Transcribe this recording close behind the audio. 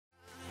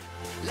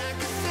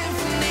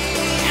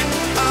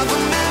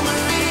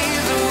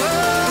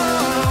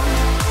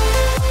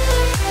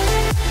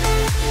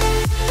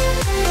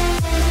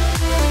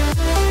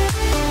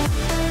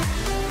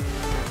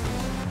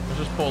Let's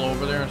just pull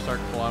over there and start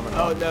climbing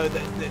Oh up. no,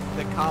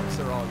 the cops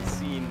are on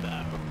scene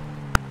though.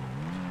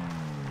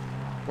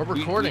 We're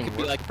recording. We could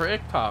be like for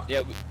TikTok.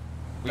 Yeah,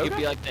 we could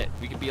be like that.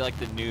 We could be like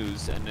the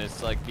news, and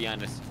it's like be on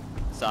this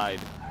side.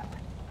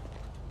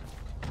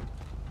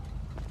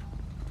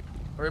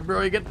 All right,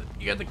 bro. You got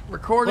the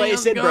recording. Play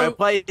us in, bro.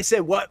 Play us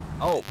in. What?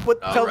 Oh,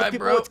 Tell the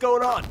people what's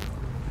going on.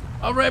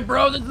 All right,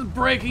 bro. This is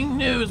breaking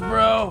news,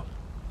 bro.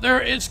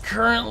 There is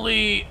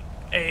currently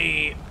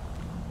a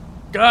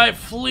guy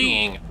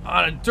fleeing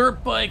on a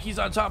dirt bike. He's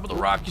on top of the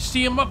rock. You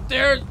see him up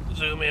there?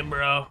 Zoom in,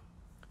 bro.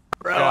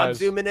 Bro, I'm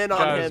zooming in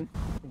on him.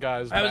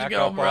 Guys, How's it back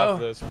going, up bro? off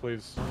this,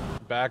 please.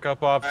 Back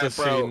up off the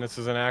scene. This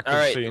is an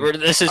active scene.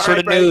 This is All for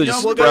right, the news,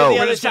 We'll bro. go to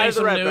the other side of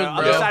the road, bro.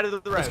 Other side of the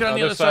road. Let's go on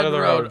the other side of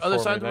the road. Other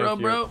side of the road,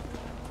 Thank bro.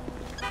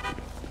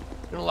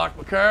 Gonna lock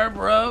my car,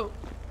 bro.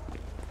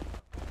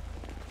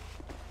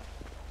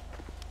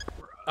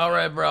 All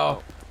right,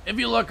 bro. If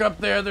you look up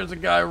there, there's a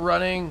guy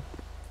running.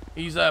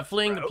 He's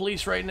fleeing the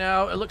police right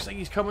now. It looks like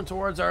he's coming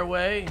towards our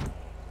way.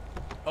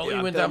 Oh, Yeah,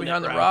 he went I'm down filming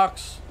behind it, the bro.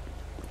 rocks.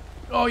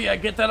 Oh yeah,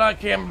 get that on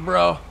camera,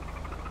 bro.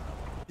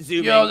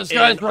 Zooming Yo, this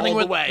guy's in running all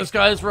with the way. an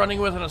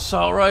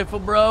assault rifle,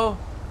 bro.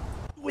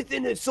 With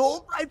an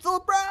assault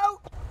rifle,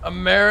 bro.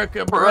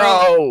 America,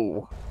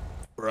 bro.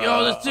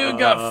 Yo, this dude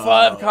got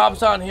 5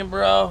 cops on him,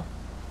 bro.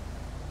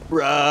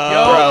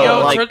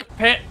 Yo, like,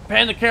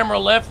 pan the camera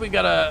left. We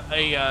got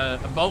a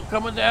boat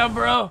coming down,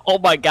 bro. oh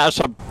my gosh,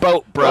 a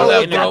boat, bro,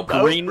 Oh, in a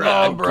green,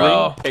 bro.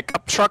 green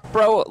pickup truck,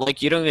 bro.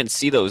 Like you don't even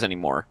see those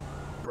anymore.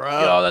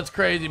 Yo, that's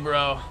crazy,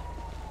 bro.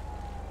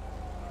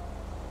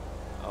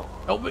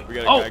 Oh, we got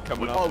a guy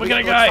coming up. We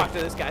got a guy. Let's talk to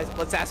this guy.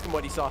 Let's ask him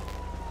what he saw.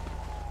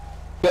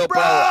 Yo, bro,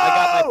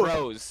 I got my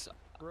bros.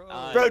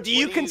 Bro, do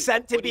you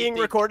consent to being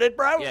recorded,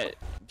 bro? Yeah. Do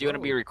you want to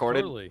be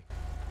recorded? Totally.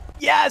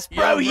 Yes,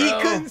 bro. Yo, He bro.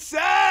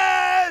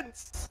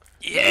 consents.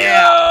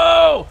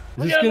 Yo!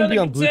 Is this gonna be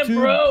on Bluetooth?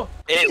 Bro.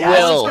 It It's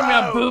will.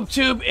 gonna be on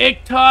BoobTube,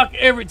 TikTok,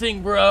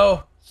 everything,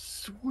 bro.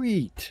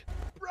 Sweet.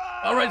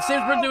 All right,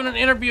 since we're doing an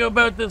interview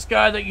about this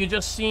guy that you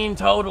just seen,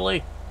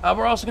 totally.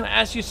 We're also gonna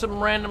ask you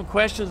some random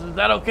questions. Is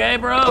that okay,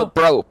 bro?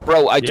 Oh,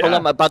 bro, I told Yeah.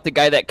 him about the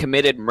guy that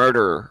committed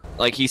murder.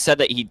 Like he said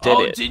that he did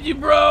Oh, it. did you,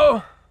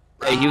 bro?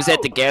 Hey, he was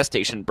at the gas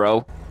station,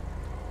 bro.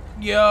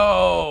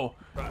 Yo.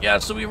 Yeah,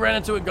 so we ran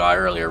into a guy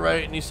earlier,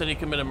 right? And he said he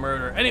committed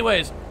murder.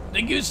 Anyways,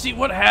 did you see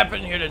what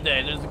happened here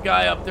today? There's a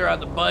guy up there on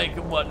the bike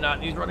and whatnot,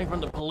 and he's running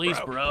from the police,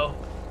 bro.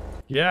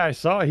 Yeah, I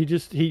saw.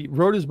 He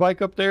rode his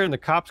bike up there, and the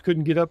cops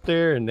couldn't get up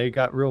there, and they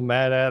got real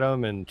mad at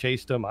him and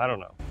chased him. I don't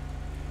know.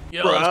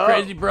 Yo, that's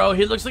crazy, bro.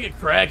 He looks like a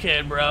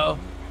crackhead, bro.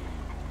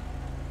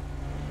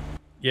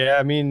 Yeah,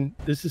 I mean,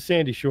 this is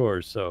Sandy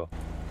Shores, so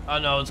I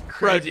know, it's Bro,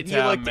 crazy did he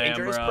town, look man,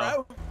 dangerous,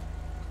 bro?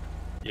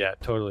 yeah,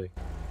 totally.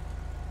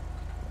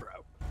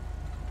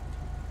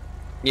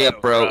 Yeah,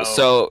 bro.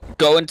 So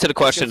go into the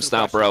questions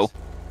now, bro.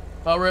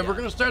 All right, we're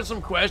gonna start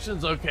some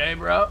questions, okay,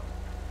 bro?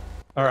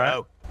 All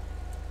right.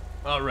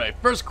 All right,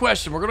 first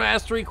question. We're gonna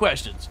ask 3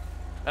 questions.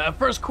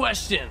 First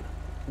question: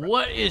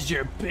 what is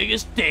your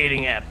biggest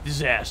dating app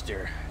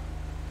disaster?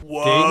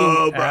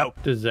 Dating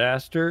app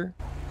disaster.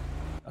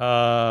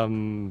 I've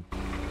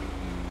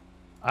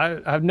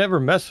never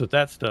messed with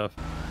that stuff.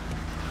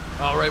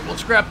 All right, we'll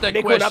scrap that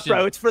Make question. one up,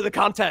 bro. It's for the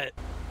content.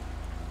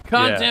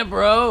 Content,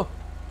 bro.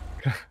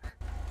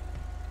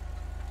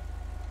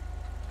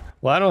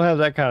 Well, I don't have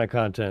that kind of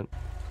content.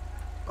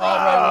 All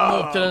right,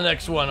 we'll move to the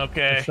next one,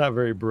 okay? It's not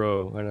very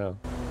bro. I know.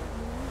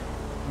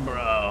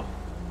 Bro.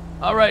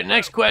 All right,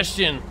 next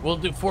question. We'll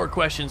do 4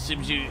 questions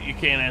since you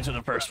can't answer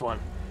the first one.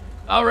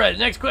 All right,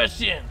 next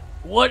question.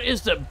 What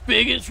is the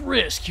biggest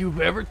risk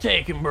you've ever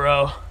taken,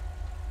 bro?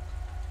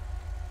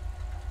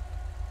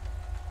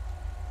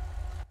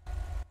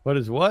 What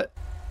is what?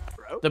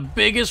 The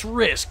biggest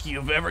risk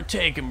you've ever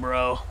taken,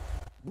 bro.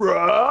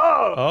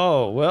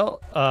 Oh,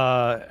 well,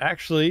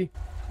 actually,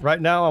 right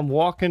now I'm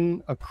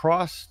walking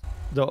across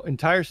the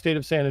entire state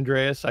of San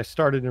Andreas. I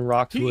started in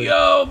Roxwood.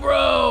 Yo,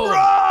 bro!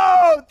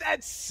 Bro,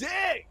 that's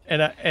sick!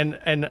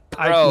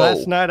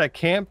 Last night I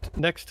camped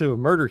next to a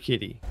murder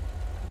kitty.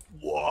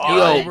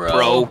 Whoa, Yo,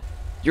 bro.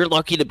 You're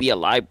lucky to be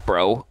alive,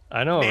 bro.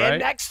 I know,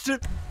 Man, right?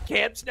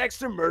 camps next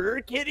to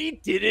Murder Kitty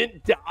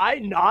didn't die,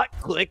 not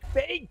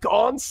clickbait,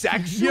 gone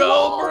sexual.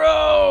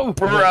 Yo, bro!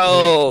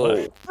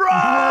 Bro!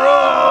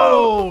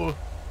 Bro!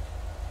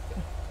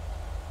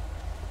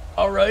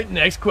 All right,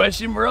 next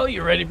question, bro.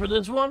 You ready for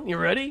this one? You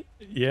ready?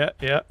 Yeah,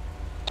 yeah.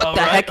 What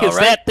the heck is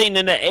that thing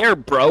in the air,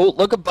 bro?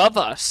 Look above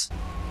us.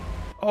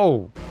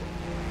 Oh.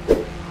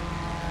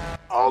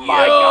 Oh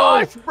my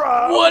gosh,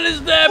 bro! What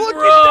is that, Look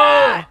bro? at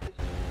that!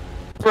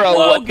 Bro,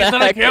 Whoa, what get the that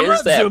on heck camera.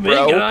 is that, Zoom in,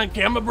 bro? get it on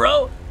camera,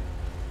 bro.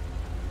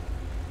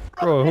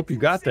 Bro, I hope you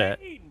got that.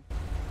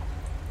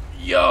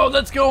 Yo,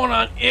 that's going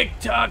on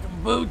TikTok,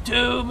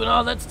 BooTube, and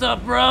all that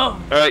stuff, bro. All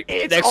right,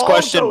 It's next all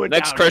question. going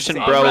Next down question,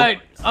 insane. bro.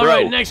 All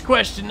right, Bro. next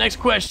question.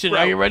 Bro.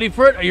 Are you ready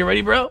for it? Are you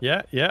ready, bro?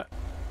 Yeah, yeah.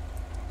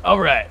 All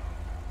right.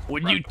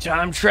 Would you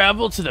time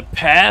travel to the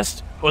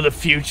past or the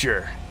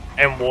future,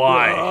 and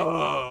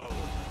why?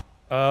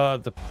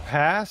 The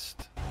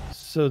past,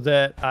 so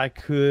that I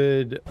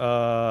could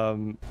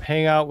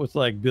hang out with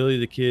like Billy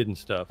the Kid and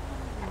stuff.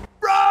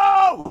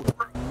 Bro!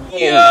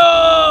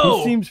 Yo!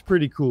 He seems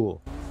pretty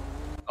cool.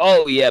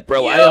 Oh yeah,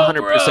 bro. I Yo,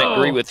 100% bro.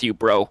 agree with you,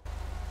 bro.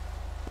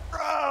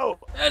 Bro!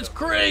 That's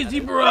crazy,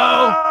 bro.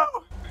 Bro!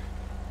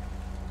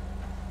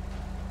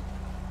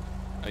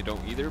 I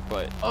don't either,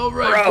 but All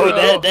right, bro,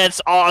 bro.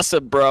 that's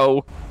awesome,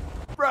 bro.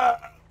 Bro!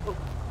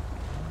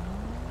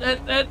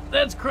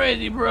 That's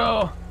crazy,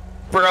 bro.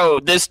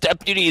 Bro, this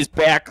deputy is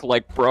back,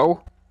 like,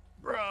 bro.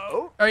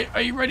 Bro!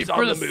 Are you ready He's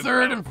for on the the move,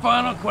 third bro. and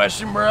final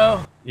question,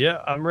 bro?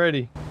 Yeah, I'm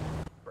ready.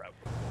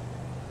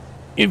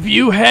 If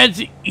you had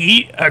to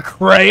eat a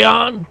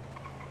crayon,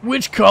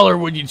 which color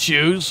would you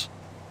choose?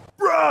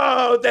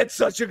 Bro! That's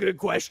such a good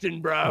question,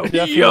 bro.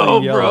 Definitely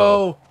Yo, yellow.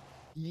 bro.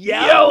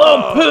 Yellow,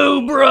 Yellow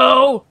poo,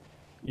 bro.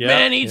 Yeah,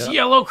 Man eats yeah.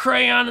 yellow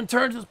crayon and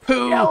turns his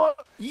poo. Yellow.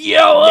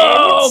 Yellow,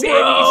 Man in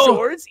Sandy bro.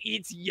 Shores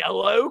eats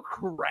yellow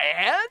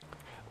crayon?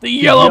 The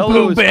yellow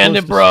poo is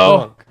bandit, close to bro.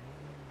 skunk,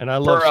 and I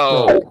love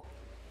skunk. Bro,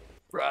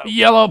 Bro.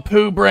 Yellow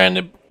poo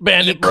bandit,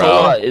 E. bro.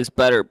 Cola is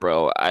better,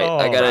 bro. I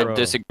Oh, gotta bro.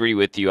 disagree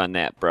with you on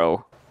that,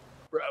 bro.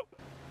 Bro.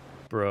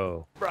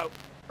 Bro. Bro.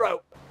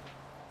 Bro.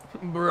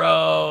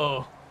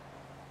 Bro.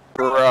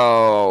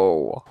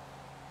 Bro.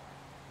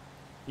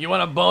 You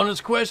want a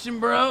bonus question,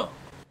 bro?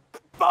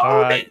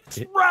 right. Bonus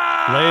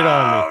round! Lay it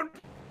on me.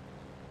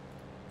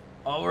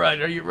 All right,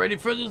 are you ready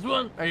for this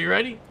one? Are you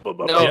ready? No,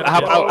 Yeah,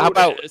 how yeah.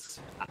 about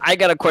I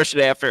got a question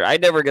after. I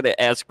never gonna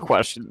ask a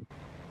question.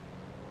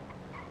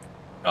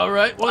 All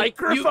right. Well,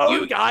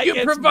 Microphone guy you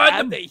gets provide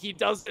mad the that he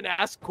doesn't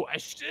ask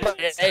questions?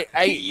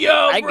 I Yo,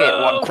 I get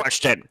bro. one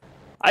question.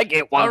 I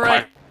get one All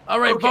right. question. All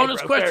right. Okay,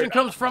 bonus bro, fair question enough.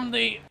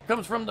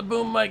 comes from the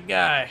boom mic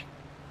guy.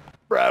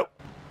 Bro.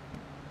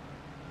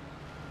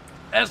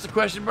 That's the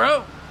question,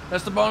 bro.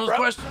 That's the bonus Bro.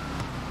 question.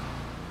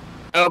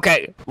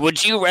 Okay,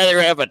 would you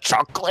rather have a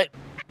chocolate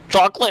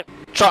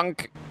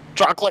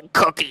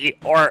cookie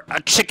or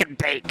a chicken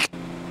bake?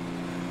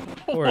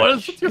 Or What a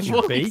is with your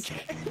chicken voice? bake?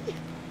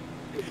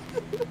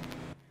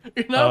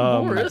 You're not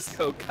Um, Boris.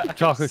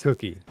 Chocolate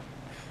cookie.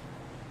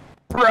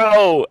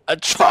 Bro, a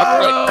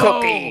chocolate Bro.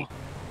 cookie.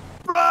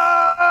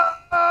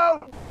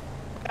 Bro!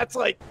 That's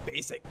like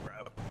basic, bro.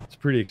 It's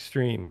pretty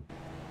extreme.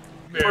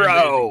 Very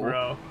Bro. basic,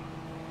 bro.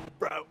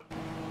 Bro.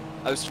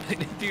 I was trying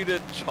to do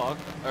the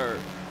chocolate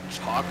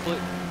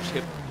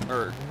chip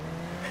or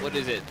what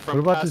is it? From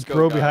What about this Costco,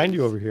 bro behind guys.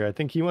 you over here? I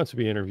think he wants to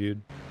be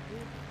interviewed.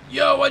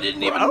 Yo, I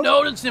didn't even Bro?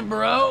 notice him,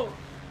 bro.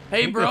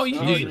 Hey, bro, you,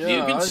 Jesus. you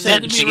Yeah, can I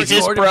send to said be Jesus,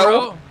 recorded, bro.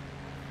 bro. I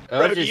Bro,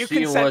 was do just you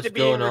seeing consent what's to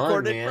being going on,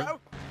 recorded, man. bro?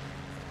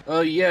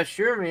 Oh yeah,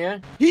 sure,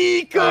 man.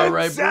 He All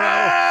right,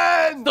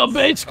 consents! So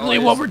basically,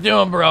 Oh, what is- we're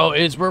doing, bro,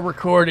 is we're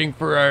recording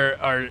for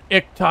our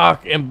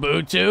TikTok and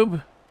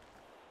BooTube.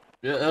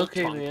 Yeah,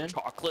 okay, man.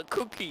 Chocolate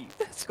cookie.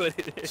 That's what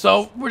it is.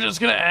 So we're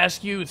just gonna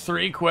ask you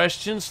three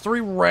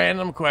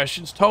random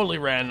questions, totally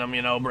random,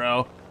 you know,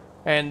 bro.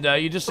 And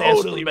you just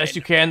answer Totally the best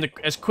you can,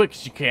 as quick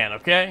as you can,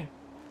 okay?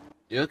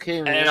 You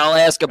okay, man? And I'll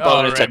ask a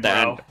bonus Alright, at the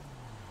bro. end.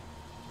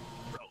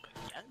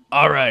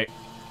 All right.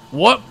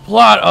 What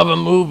plot of a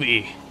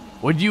movie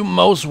would you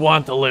most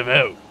want to live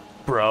out,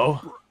 bro?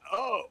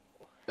 Oh,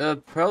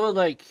 Probably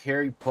like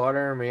Harry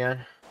Potter,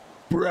 man.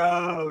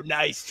 bro,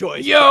 nice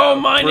choice. Yo, bro.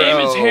 my name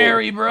is Bro.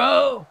 Harry,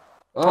 bro.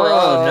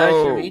 Oh, nice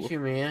to Bro. meet you,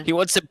 man. He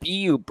wants to be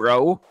you,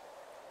 bro.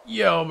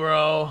 Yo,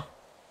 bro.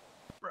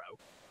 Bro.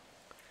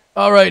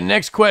 All right,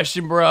 next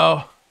question,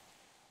 bro.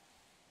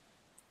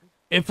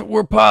 If it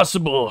were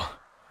possible,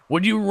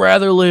 would you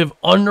rather live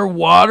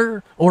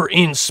underwater or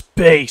in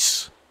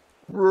space?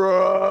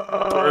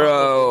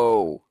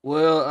 Bro.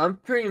 Well, I'm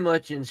pretty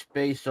much in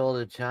space all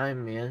the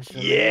time, man. So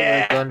maybe,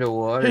 Yeah. like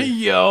underwater.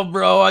 Yo,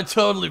 bro, I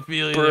totally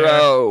feel you there.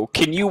 Bro,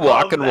 can you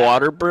walk Love in that.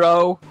 water,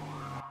 bro?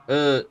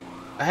 I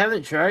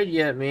haven't tried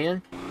yet,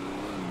 man.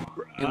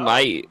 You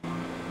might.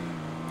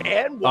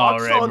 And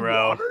walks Alright, on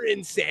bro. water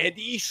in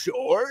sandy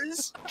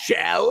shores?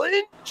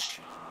 Challenge?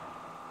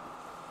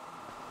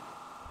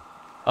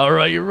 All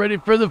right, you ready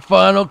for the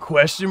final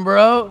question,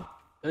 bro?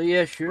 Oh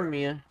yeah, sure,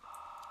 man.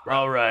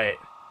 All right.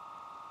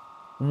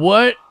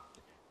 What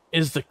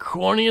is the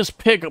corniest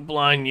pickup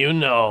line you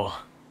know?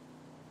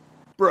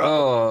 Bro.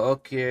 Oh,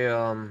 okay.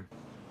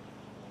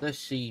 Let's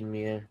see,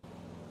 man.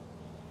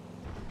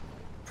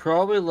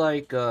 Probably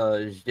like,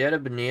 is that a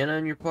banana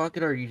in your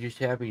pocket, or are you just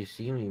happy to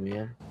see me,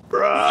 man?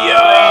 Bro.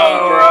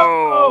 Yo,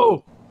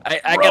 bro!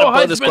 I Bro got a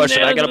has bonus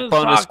question. I bananas got in a his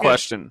bonus pocket.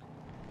 question.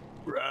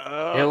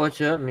 Bro. Yeah,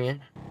 what's up,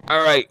 man?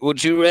 All right,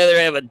 would you rather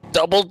have a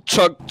double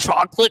chunk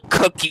chocolate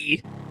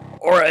cookie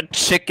or a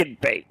chicken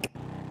bake?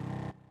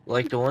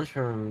 Like the ones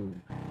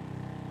from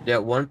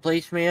that one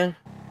place, man?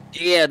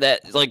 Yeah,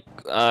 that like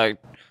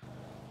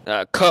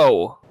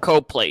Co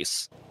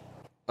place.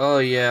 Oh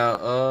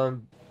yeah.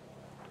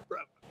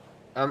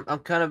 I'm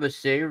kind of a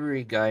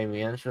savory guy,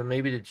 man. So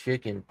maybe the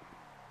chicken.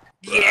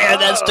 Yeah,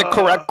 that's the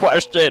correct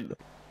question.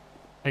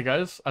 Hey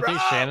guys, I think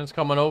Shannon's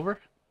coming over.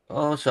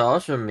 Oh, it's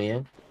awesome,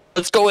 man.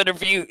 Let's go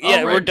interview. Yeah,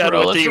 All we're right, done bro.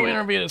 with Let's you. go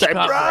interview this Time-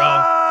 cop,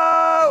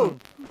 bro.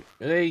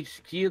 Hey,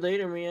 see you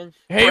later, man.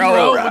 Hey, Bro,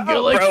 bro. Would you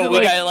like bro, to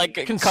we got like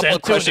a couple consent of to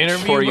an questions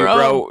interview, for you, bro?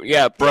 bro.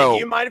 Yeah, Do bro.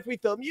 you mind if we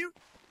film you?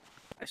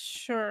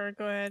 Sure,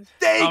 go ahead.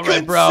 They All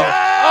right, bro. consent!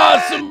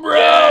 Awesome, bro.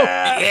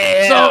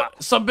 Yeah.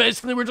 So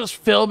basically, we're just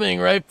filming,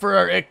 right, for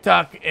our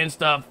TikTok and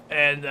stuff,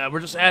 and we're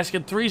just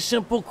asking 3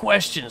 simple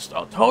questions,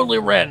 totally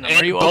random.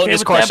 Are you okay bonus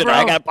with question. that,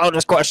 bro? I got a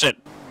bonus question.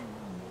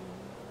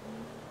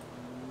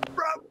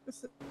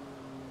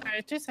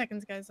 Alright, 2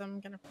 seconds, guys. I'm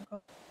gonna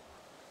go.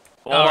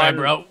 All right,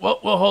 bro. Well,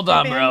 hold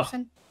on, Hey, bro.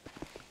 Anderson.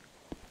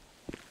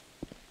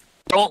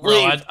 Don't Bro,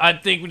 leave. I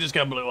think we just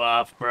got blew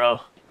off, bro.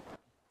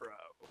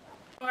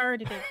 I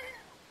already did.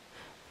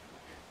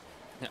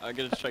 I'm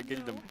gonna try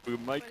getting the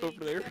boom mic Buddy,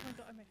 over there. you haven't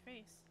got in my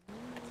face.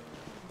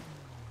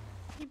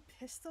 He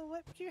pistol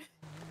whipped you?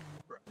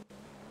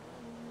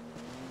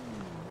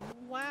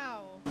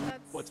 Wow,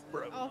 that's What's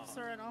bro?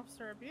 officer and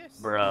officer abuse.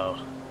 Bro.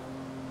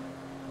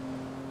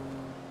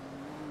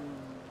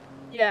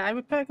 Yeah, I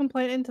would put a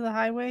complaint into the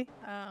highway.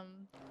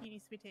 He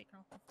needs to be taken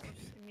off the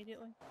force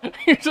immediately.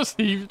 You're just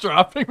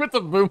eavesdropping with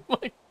the boom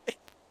mic.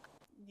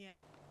 Yeah.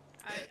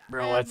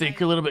 Bro, I think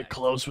you're a little bit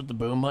close with the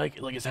boom mic.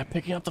 Like, is that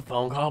picking up the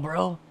phone call,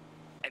 bro?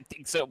 I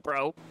think so,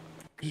 bro.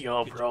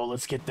 Yo, bro,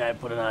 let's get that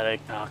put it on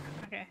TikTok.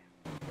 Okay.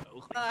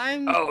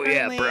 I'm Oh,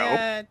 yeah, currently,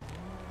 bro.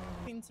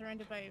 Being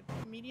surrounded by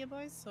media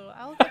boys, so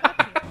I'll get back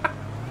to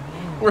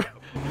We're-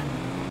 you.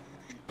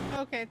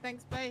 Okay,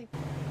 thanks, bye.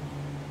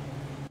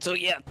 So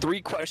yeah,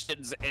 3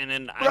 questions, and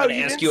then I'm Bro, gonna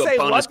you ask didn't you say a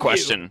bonus love you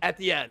question. at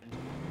the end.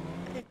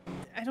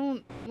 I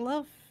don't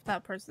love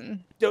that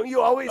person. Don't you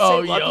always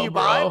Oh, say love yo, you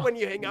bye bro. when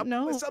you hang up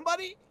No. with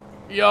somebody?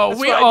 Yo,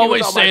 That's we what I do with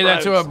always all my say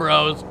that to our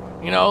bros.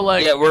 bros. You know,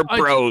 like, Yeah, we're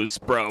bros,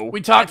 bro.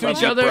 we talk to I each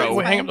love you, other, bro.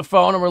 we hang up the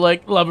phone, and we're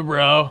like, love you,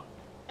 bro.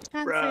 I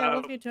can't say I Bro.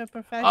 love you to a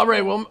professional. All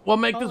right, we'll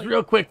make this colleague.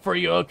 real quick for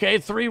you, okay?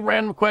 3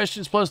 random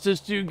questions plus this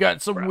dude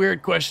got some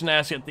weird question to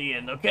ask at the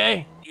end,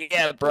 okay?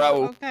 Yeah,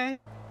 bro. Okay.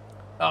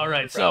 All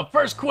right, so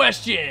first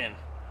question.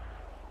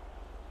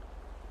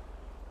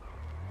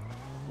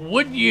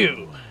 Would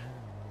you...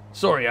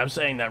 Sorry, I'm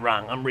saying that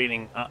wrong. I'm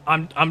reading...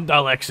 I'm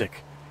dyslexic.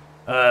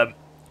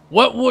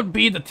 What would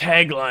be the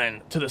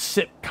tagline to the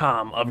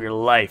sitcom of your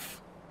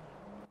life,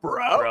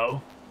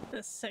 bro? The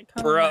sitcom.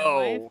 of my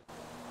life.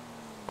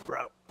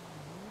 Bro.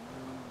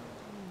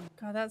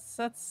 God, that's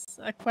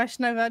a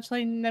question I've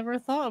actually never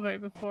thought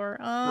about before.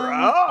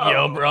 Bro.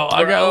 Yo, bro,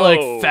 I got like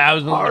Bro.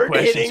 thousands of questions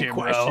Hard-hitting here,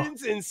 bro.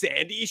 questions in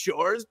Sandy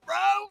Shores, bro.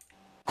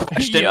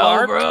 Question Yo,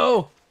 mark?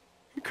 bro.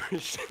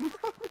 Christian.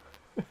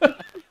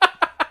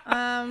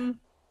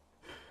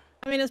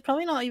 I mean, it's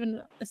probably not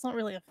even. It's not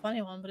really a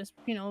funny one, but it's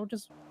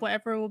just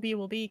whatever will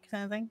be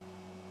kind of thing.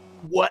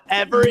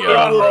 Whatever it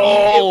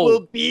Bro.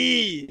 will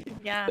be.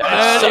 Yeah.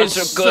 That's That such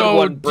is a good so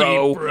one,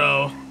 bro. deep,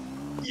 bro.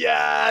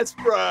 Yes,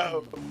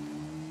 bro.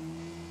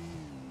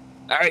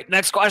 All right,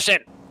 next question.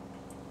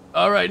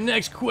 All right,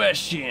 next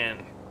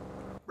question.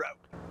 Bro.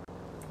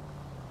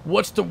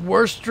 What's the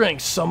worst drink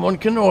someone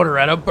can order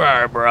at a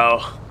bar,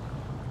 bro?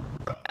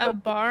 A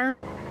bar.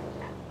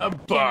 A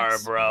bar,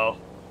 Guinness. bro.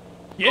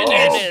 Oh,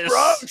 Guinness.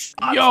 bro. Shots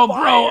Yo, bro,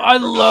 fired. I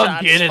love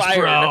Shots Guinness, fired.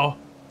 bro.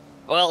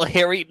 Well,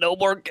 Harry, no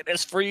more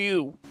Guinness for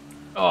you.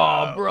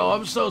 Oh, bro,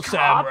 I'm so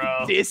sad, Cop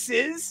bro.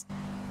 disses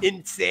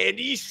in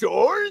Sandy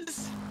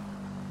Shores?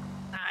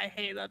 I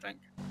hate that drink.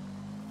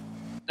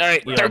 All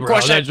right, Yeah, third bro,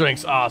 question. that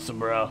drink's awesome,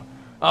 bro.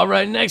 All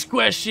right, next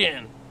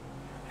question.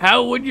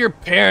 How would your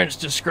parents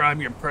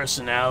describe your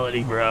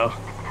personality, bro?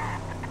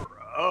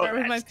 Oh, Where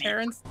would my that's deep.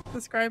 parents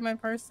describe my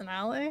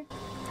personality?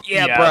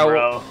 Yeah,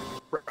 bro.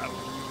 Bro.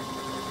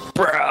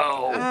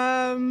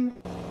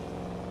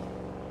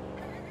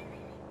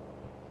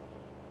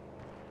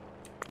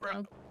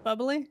 Bro.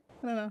 Bubbly?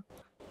 I don't know.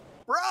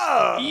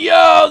 Bro.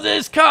 Yo,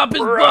 this cop is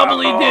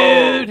bubbly,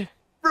 dude.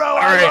 Bro, All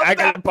right, love I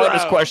got that, a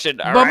bonus bro. question.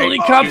 All Bubbly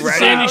right, cops you in ready?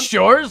 Sandy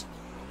Shores?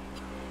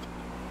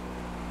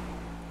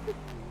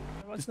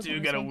 What's This the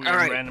dude bonus got a one? weird All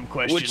right, random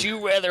question. would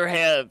you rather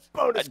have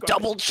Bonus a question.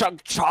 double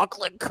chunk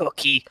chocolate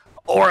cookie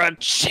or a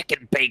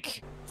chicken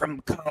bake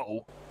from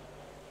Co?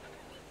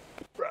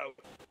 Bro.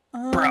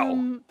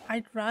 Bro.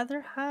 I'd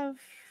rather have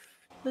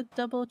the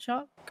double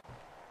choc.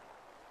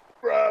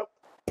 Bro.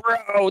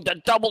 Bro, the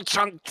double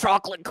chunk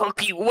chocolate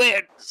cookie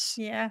wins.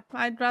 Yeah,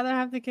 I'd rather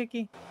have the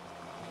cookie.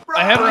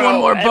 I have Bro, one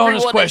more bonus everyone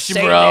is question,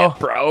 saying bro. that,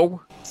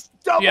 bro.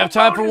 Do you have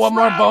time for one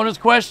more bonus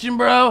question,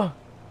 bro?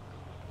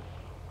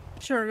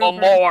 Sure. Go One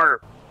for it.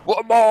 more.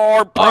 One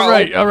more, bro.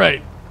 All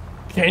right.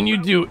 Can you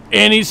do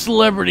any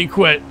celebrity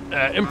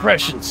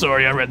impressions?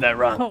 Sorry, I read that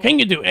wrong. Oh, Can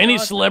you do any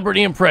God.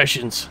 celebrity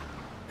impressions?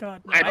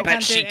 God, no, I I bet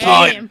can't she do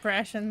can. any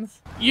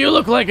impressions. You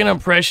look like an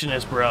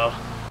impressionist, bro.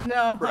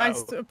 No, Bro.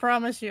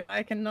 promise you,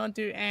 I cannot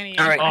do any.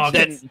 All right, Oh,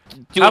 impressions.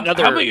 then do How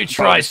another about you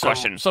try bonus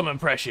question. some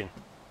impression?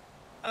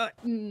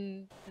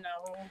 No.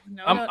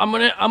 I'm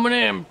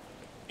gonna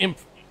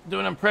do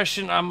an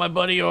impression on my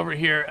buddy over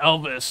here,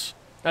 Elvis.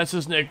 That's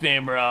his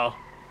nickname, bro.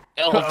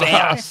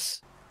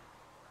 Elvis.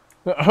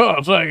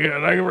 Oh, thank you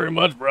very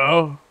much,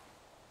 bro.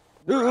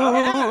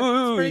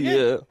 Ooh, pretty yeah.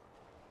 good.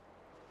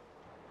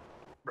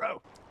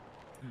 Bro.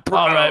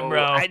 All right,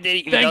 bro. I didn't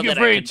even Thank know you that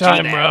for I your could do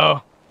time, that.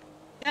 bro.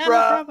 Yeah, Bro.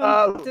 no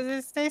problem.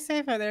 Just stay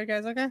safe out there,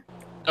 guys. Okay.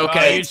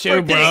 Okay. You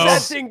too, bro.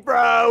 Consenting,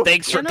 bro.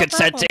 Thanks for Yeah, no problem.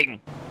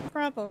 consenting. No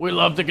problem. We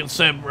love to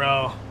consent,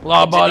 bro.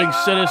 Law-abiding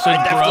citizens,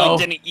 I definitely bro.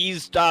 didn't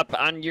eavesdrop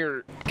on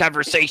your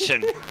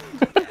conversation.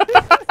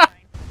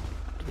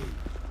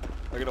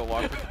 I'm gonna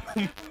walk.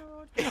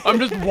 I'm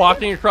just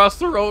walking across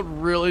the road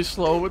really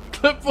slow with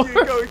You're clipboard.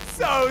 going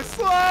so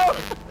slow.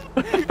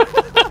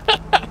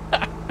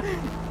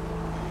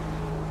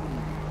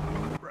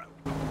 Bro.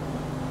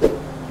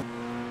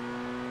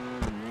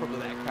 Probably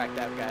that cracked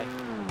out guy.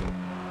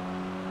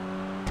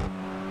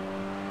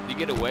 Did he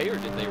get away or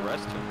did they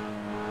arrest him?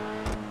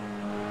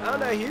 I don't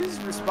know. He was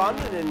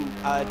responding in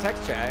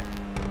text chat,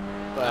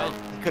 but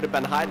he could have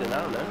been hiding.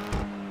 I don't know.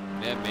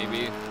 Yeah,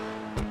 maybe.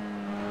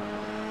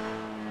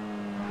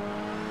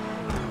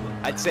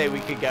 I'd say we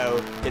could go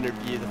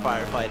interview the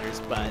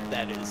firefighters, but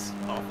that is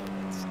awful.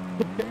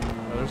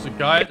 There's a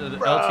guy at the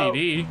Bro.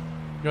 LTD. You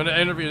want to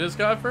interview this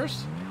guy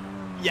first?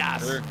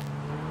 Yes. Sure.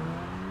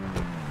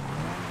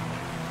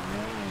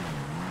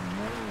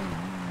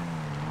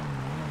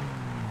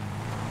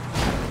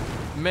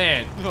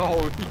 Man. No,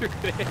 you're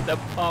gonna hit the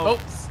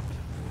pumps.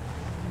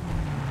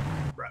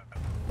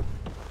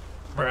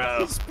 Bro.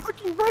 He's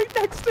fucking right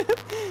next to him.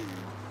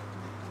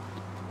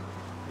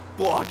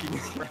 Blocking.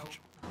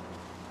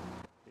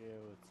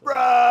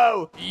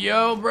 Bro!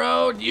 Yo,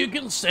 bro, do you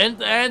consent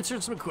to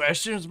answer some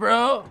questions,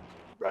 bro?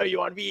 Bro, you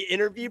want to be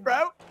interviewed,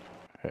 bro?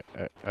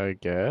 I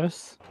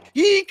guess.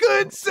 He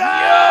consents!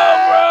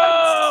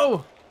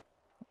 Yo,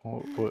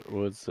 bro!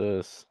 What's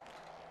this?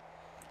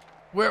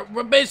 We're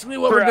basically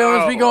what we're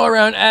doing is we go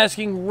around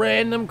asking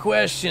random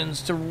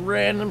questions to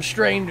random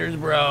strangers,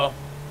 bro.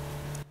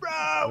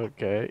 Bro!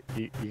 Okay,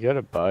 you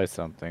gotta buy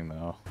something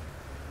though.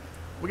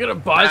 We gotta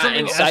buy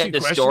something to ask inside you the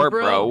questions, store,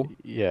 bro. bro.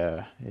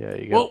 Yeah,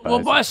 you gotta We'll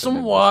buy something some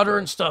in the water store.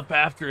 and stuff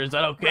after. Is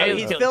that okay? Bro,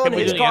 he's Can filling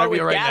we his do the car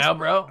interview with right gas, now,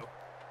 bro?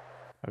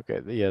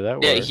 Okay, yeah, that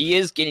works. Yeah, he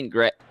is getting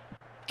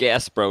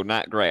gas, bro,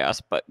 not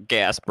grass, but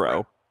gas,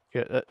 bro.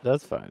 Yeah,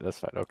 that's fine. That's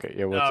fine. Okay,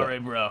 yeah, what's All up?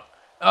 right, bro.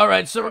 All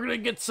right, so we're gonna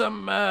get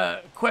some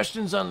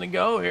questions on the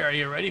go here. Are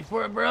you ready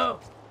for it, bro?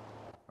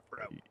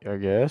 I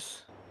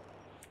guess.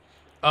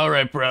 All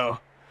right, bro.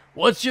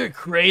 What's your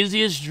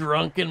craziest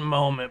drunken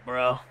moment,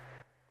 bro?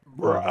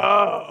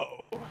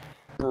 Bro!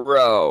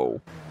 Bro.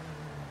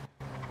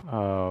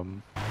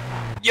 Um,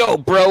 Yo,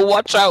 bro,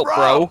 watch out,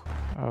 bro.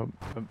 I'm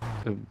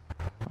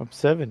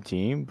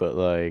 17, but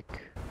like,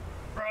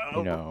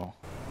 you know.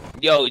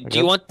 Yo, do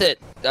you want the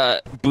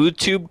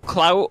BooTube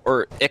clout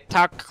or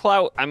TikTok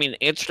clout? I mean,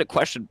 answer the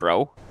question,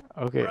 bro.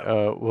 Okay,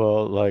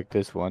 well, like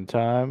this one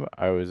time,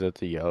 I was at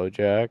the Yellow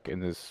Jack,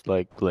 and this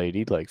like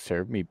lady like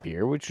served me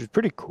beer, which was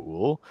pretty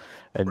cool.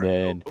 And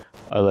then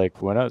I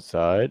like went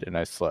outside and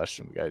I slashed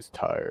some guy's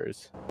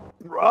tires.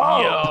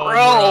 Bro! Yo,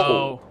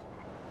 bro.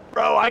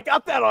 Bro, I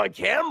got that on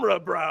camera,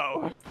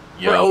 bro!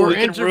 Yo, Bro, we're we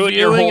can ruin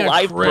your interviewing whole a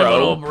life,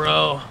 criminal,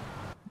 bro.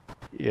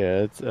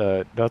 Yeah, it's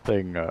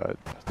nothing.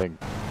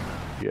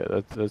 Yeah,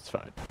 that's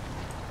fine.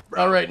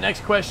 All right,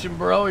 next question,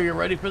 bro. Are you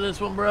ready for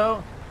this one,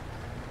 bro?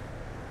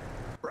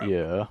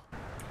 Yeah.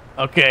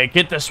 Okay,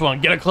 get this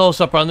one. Get a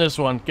close-up on this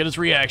one. Get his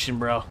reaction,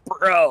 bro.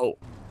 Bro.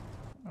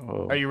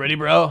 Oh, Are you ready,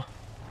 bro?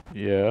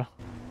 yeah.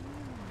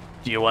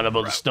 Do you want to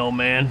build a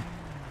snowman?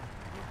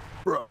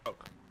 Bro!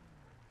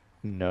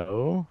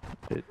 No.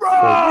 It's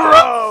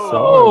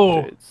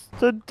Bro! It's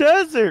the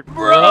desert,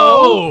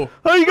 Bro!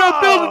 How you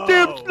gonna build a Bro!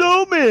 damn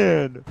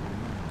snowman?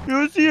 You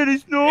don't see any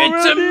snow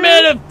It's around a here?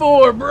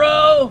 metaphor,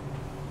 bro!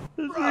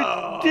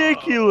 That's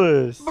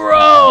ridiculous.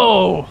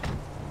 Bro!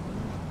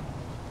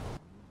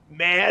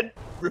 Man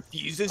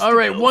refuses All to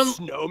right, build one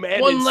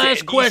snowman one in last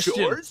sandy question.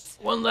 shores?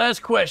 One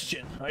last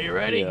question. Are you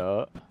ready?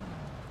 Yeah.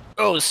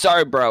 Oh,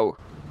 sorry, bro.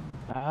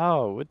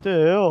 Ow, what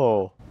the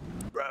hell?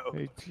 Bro.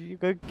 Hey, you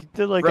gotta get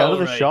the, like, Bro, out of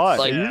the right, shot.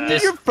 like Isn't this-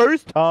 this your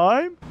first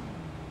time?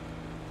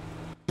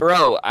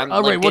 Bro, I'm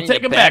All like, right, we'll getting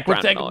take the it back. We'll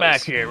background take it back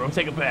noise. here. We'll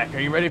take it back. Are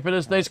you ready for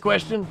this next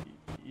question?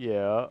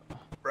 Yeah.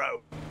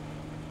 Bro.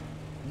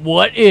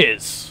 What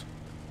is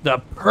the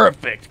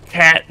perfect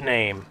cat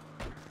name?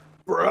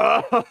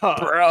 Bro.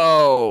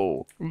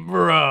 Bro.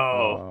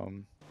 Bro.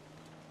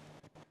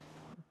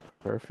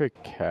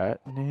 Perfect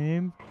cat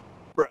name?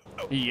 Bro.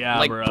 Yeah,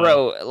 Like,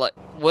 bro. like,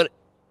 what?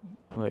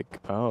 Like,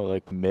 oh,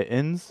 like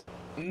mittens?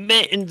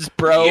 Mittens,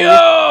 bro.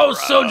 Yo,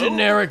 so Bro.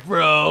 generic,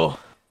 bro.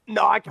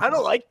 No, I kind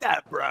of like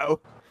that, bro.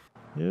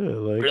 Yeah,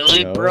 like, Really,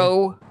 you know.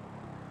 bro?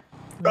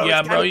 Bro, Yeah,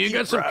 it's bro, kinda you cute,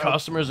 got some bro.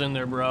 customers in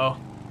there, bro.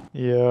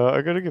 Yeah,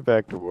 I gotta get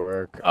back to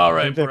work. All I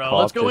right, think that bro.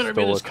 Let's cop go just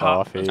interview stole this a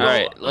cop. coffee. All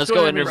right, let's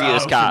go interview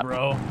this Bowser, cop.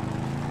 bro.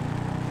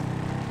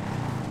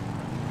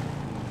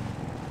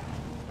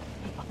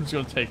 It's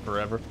gonna take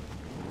forever.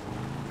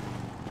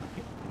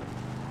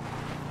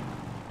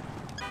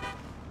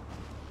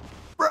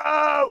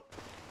 Bro.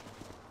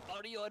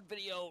 Audio and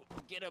video.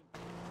 Get him.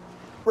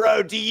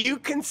 Bro, do you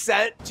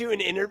consent to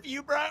an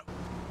interview, bro?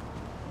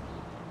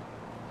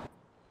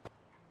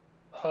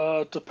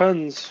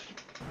 Depends.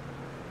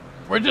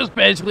 We're just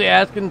basically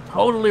asking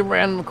totally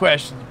random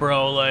questions,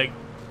 bro. Like,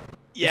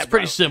 Yeah, it's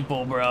pretty bro.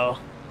 simple, bro.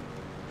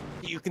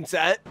 Do you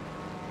consent?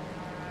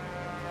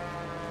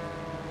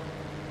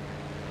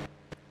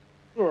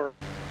 Sure.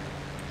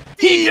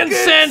 He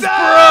consents,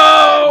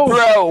 bro!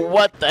 Bro,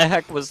 what the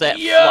heck was that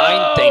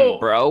flying thing,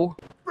 bro?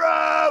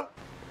 Bro!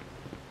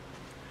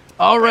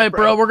 All right,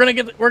 bro. bro. We're gonna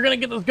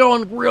get this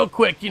going real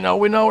quick. You know,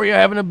 we know you're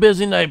having a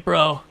busy night,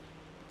 bro.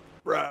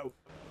 Bro.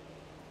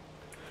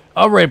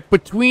 All right,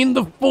 between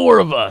the four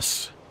of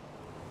us,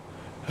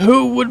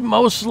 who would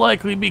most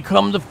likely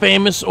become the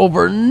famous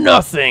over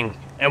nothing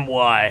and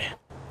why?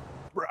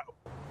 Bro.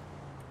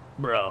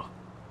 Bro.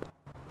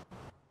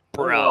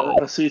 Bro.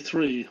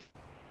 SC3.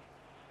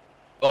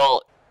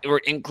 Well, we're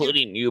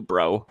including you,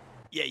 bro.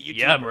 Yeah, you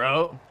Yeah, too,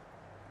 bro.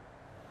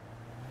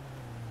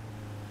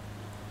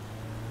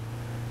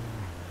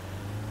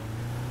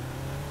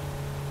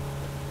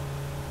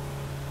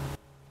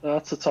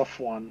 That's a tough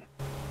one.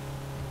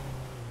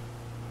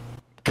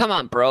 Come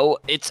on, bro.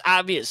 It's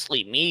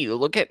obviously me.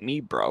 Look at me,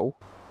 bro.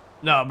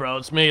 No, bro,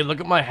 it's me. Look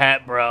at my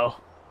hat, bro.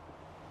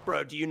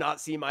 Bro, do you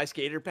not see my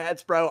skater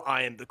pads, bro?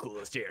 I am the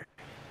coolest here.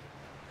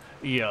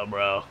 Yo,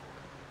 bro.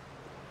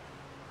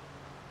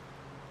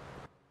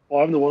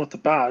 Well, I'm the one with the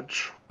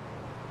badge.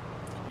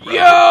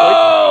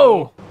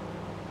 Yo!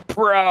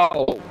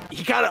 Bro!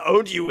 He kind of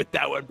owned you with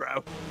that one,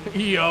 bro.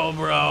 Yo,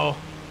 bro.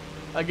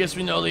 I guess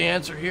we know the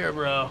answer here,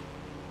 bro.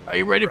 Are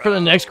you ready for the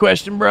next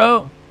question,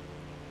 bro?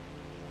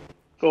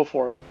 Go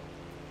for it.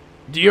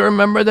 Do you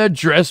remember that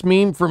dress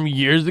meme from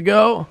years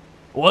ago?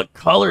 What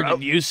color Bro.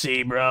 did you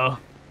see, bro?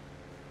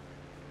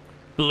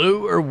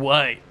 Blue or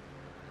white?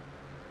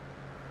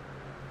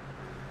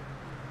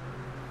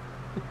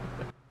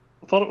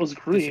 I thought it was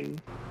green.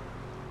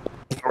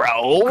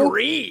 Bro?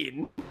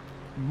 Green?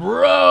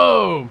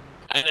 Bro!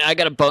 And I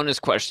got a bonus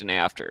question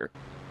after.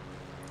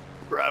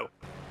 Bro.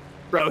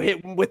 Bro,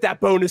 hit him with that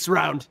bonus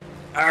round.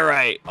 All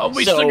right. Oh,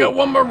 we so- still got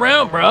one more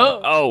round,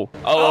 bro. Oh,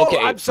 okay.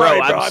 I'm sorry,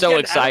 bro. I'm so getting ahead of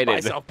excited.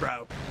 myself,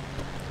 bro.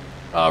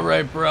 All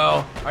right,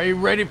 bro. Are you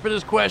ready for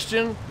this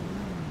question?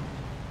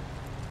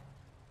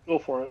 Go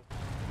for it.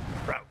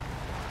 Bro.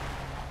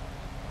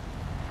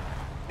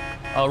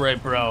 All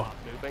right, bro.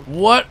 Moving.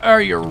 What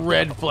are your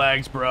red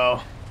flags, bro?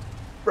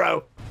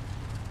 Bro.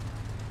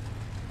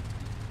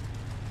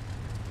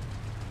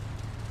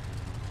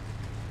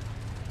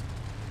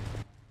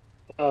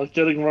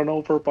 Getting run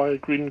over by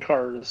green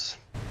cars.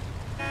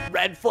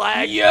 Red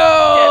flag. Yo!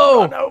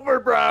 Get run over,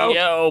 bro.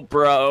 Yo,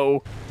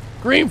 bro.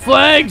 Green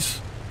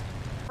flags?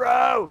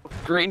 Bro.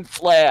 Green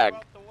flag.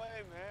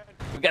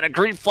 We got a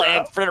green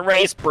flag for the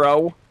race,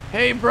 bro.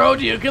 Hey, bro,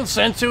 do you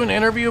consent to an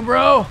interview,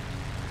 bro?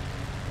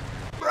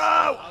 Bro.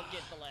 I'll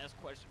get the last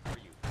question for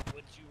you.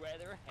 Would you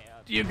rather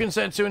have... Do you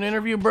consent to an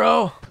interview,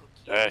 bro?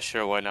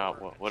 Sure, why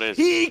not? What is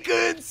it? He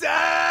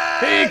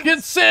consents. He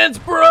consents,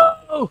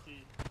 bro!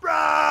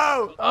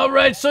 Bro. All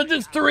right, so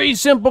just 3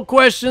 simple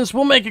questions.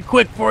 We'll make it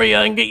quick for you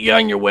and get you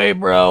on your way,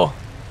 bro.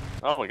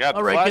 Oh my god,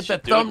 All the right, get flash,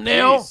 that dude.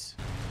 thumbnail. Jeez.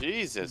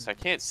 Jesus, I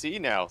can't see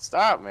now.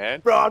 Stop,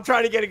 man. Bro, I'm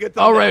trying to get a good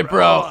All thumbnail, right,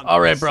 bro. Hold on.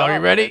 All right, bro. Are you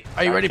Stop, ready? man.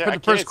 Are you ready for I the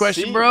first can't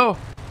question, see. bro?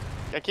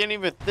 I can't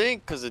even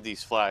think because of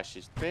these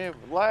flashes. Man,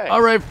 relax.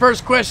 All right,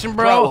 first question,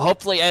 Bro, bro.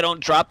 hopefully I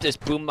don't drop this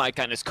boom mic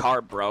on his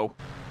car, bro.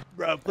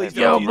 Bro, please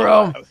Yo, don't do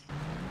bro. that.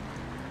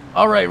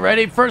 All right,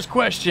 ready? First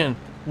question.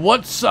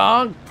 What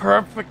song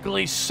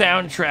perfectly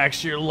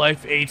soundtracks your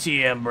life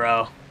ATM,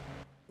 bro?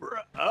 Bro.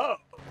 Oh.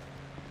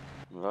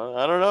 Well,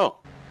 I don't know.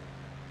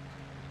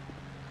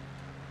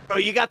 Bro,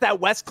 you got that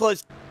West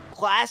Coast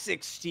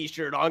Classics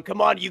t-shirt on. Come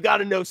on, you got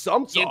to know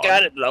some song. You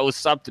gotta know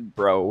something,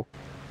 bro.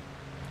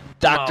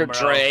 Dr. bro.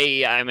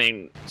 Dre, I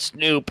mean,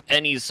 Snoop,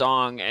 any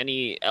song,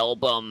 any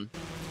album.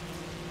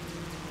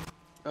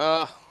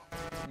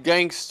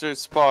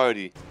 Gangster's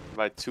Party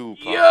by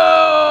Tupac. Yo!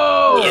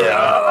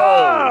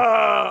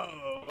 Oh.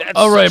 That's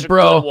All right, such a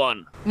bro. good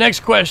one. Next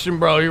question,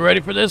 bro. You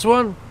ready for this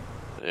one?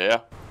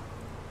 Yeah.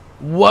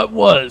 What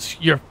was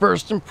your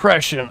first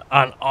impression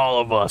on all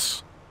of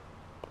us?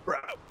 Bro.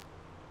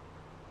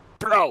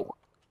 Bro.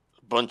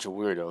 Bunch of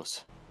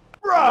weirdos.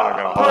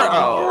 Bro.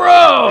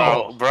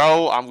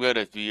 Bro! I'm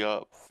gonna be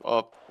up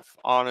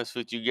honest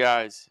with you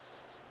guys.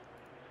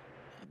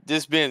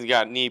 This man's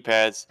got knee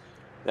pads.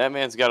 That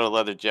man's got a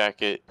leather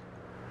jacket.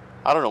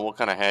 I don't know what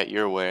kind of hat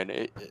you're wearing.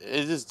 It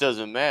just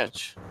doesn't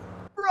match.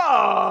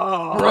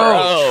 Bro.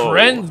 Bro,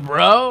 trends,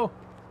 bro.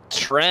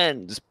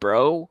 Trends,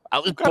 bro. I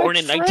was kind of born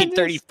in trend is-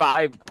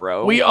 1935,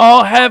 bro. We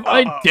all have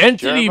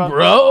identity, Sure about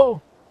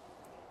bro.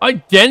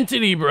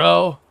 Identity,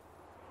 bro.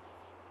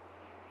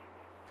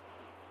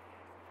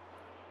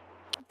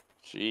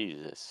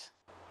 Jesus.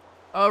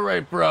 All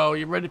right, bro.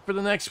 You ready for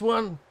the next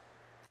one?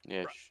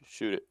 Yeah,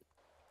 shoot it.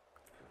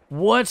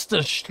 What's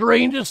the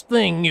strangest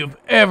thing you've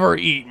ever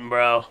eaten,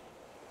 bro?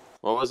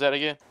 What was that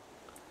again?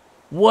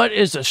 What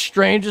is the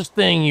strangest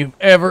thing you've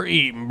ever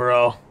eaten,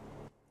 bro?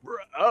 Bro.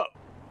 Oh.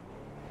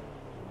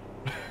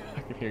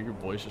 can hear your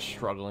voice is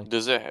struggling.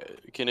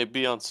 Can it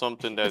be on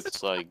something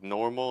that's like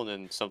normal and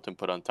then something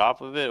put on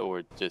top of it,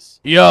 or just?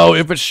 Yo,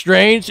 if it's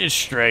strange, it's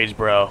strange,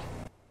 bro.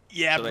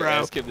 Yeah, Should bro. I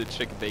ask him the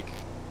chicken bake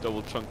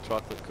double chunk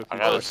chocolate cookie? I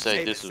gotta first?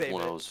 say, this is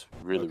one of those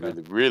really,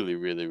 really, really,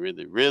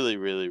 really, really, really,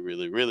 really,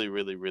 really,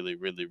 really, really, really,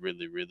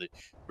 really, really, really,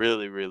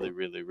 really, really, really,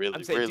 really,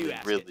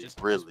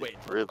 really,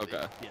 really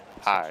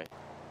high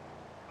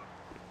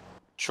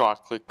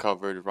chocolate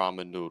covered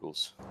ramen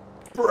noodles.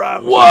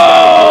 Bro.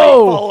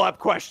 Whoa! Follow-up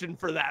question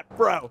for that,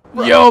 bro.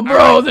 Yo, bro,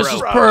 Alright, this bro.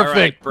 is Alright,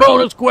 perfect. bro.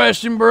 Bonus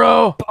question,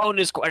 bro.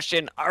 Bonus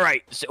question. All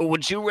right. So,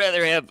 would you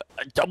rather have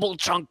a double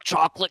chunk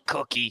chocolate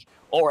cookie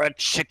or a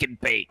chicken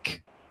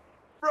bake?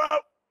 Bro.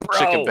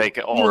 Chicken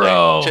bacon all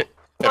Bro. day.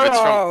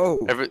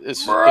 If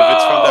it's from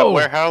that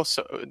warehouse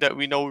that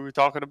we know we were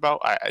talking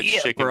about,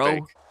 chicken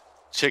bake.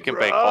 Chicken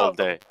bake all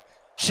day.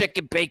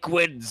 Chicken bake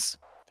wins.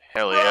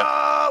 Hell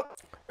yeah.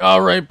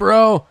 All right,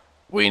 bro.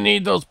 We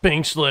need those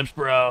pink slips,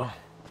 bro.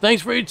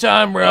 Thanks for your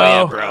time, bro. Oh,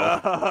 yeah,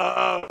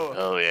 bro.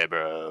 Oh yeah,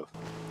 bro.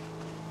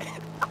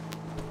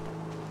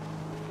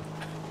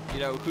 You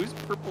know, whose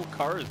purple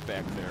car is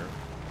back there?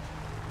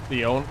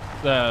 The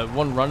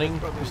one running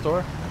the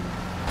store?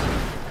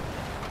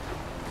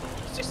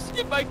 Just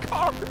in my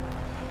car.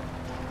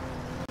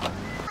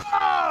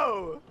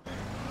 Bro!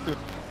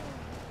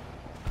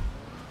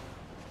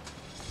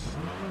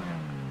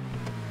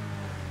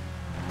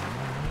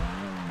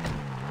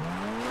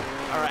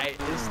 All right,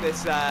 is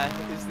this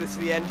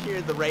the end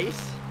here, the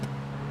race?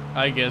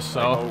 I guess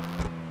so.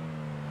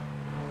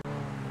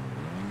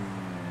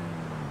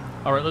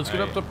 All right, let's get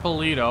up to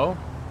Polito.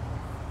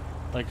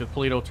 Like the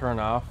Polito turn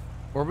off.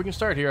 Or we can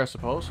start here, I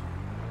suppose.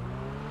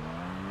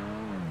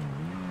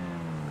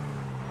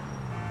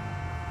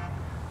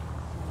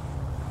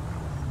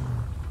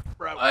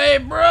 Bro. Hey,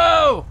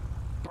 bro!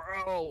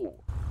 Bro.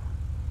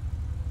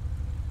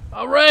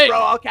 All right. Bro,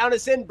 I'll count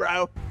us in,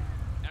 bro.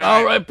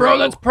 All right, bro,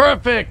 that's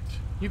perfect.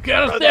 You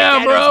count us Bro,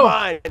 down, the bro.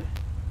 mine.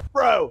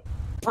 Bro.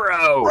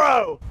 Bro.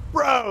 Bro.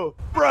 Bro.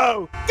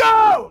 Bro.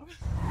 Go!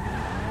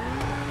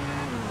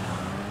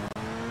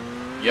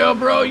 Yo,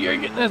 bro, you're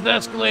getting this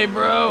Escalade,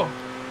 bro.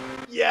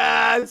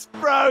 Yes,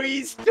 bro,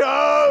 he's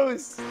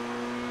toast.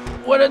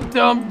 What a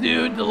dumb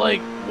dude to,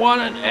 like,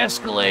 want an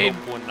Escalade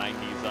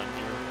 190s on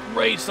here.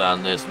 race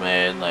on this,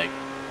 man. Like,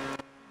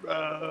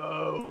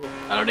 Bro.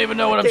 I don't even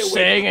know what I'm Can't wait.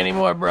 saying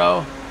anymore,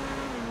 bro.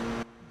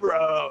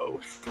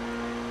 Bro.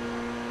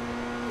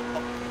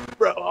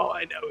 Bro, all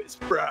I know is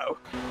bro.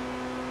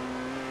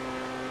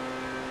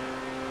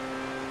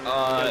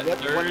 Yeah,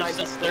 what- what night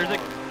is there's a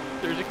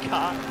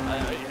cop.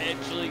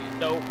 Actually,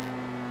 no.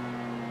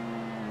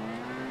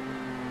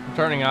 I'm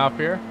turning off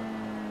here.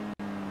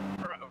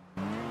 Bro.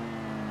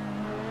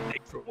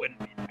 Thanks for winning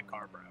me that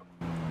car, bro.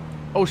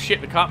 Oh shit,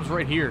 the cop's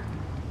right here.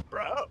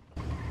 Bro.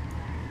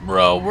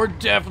 Bro, we're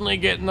definitely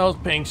getting those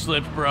pink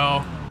slips,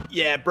 bro.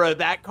 Yeah, bro,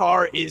 that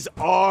car is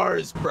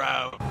ours,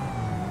 bro.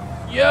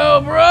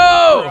 Yo,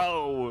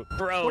 bro!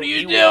 Bro, What are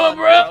you doing,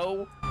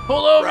 bro?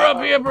 Pull over Bro.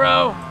 up here,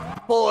 bro.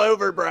 Pull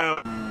over,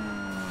 bro.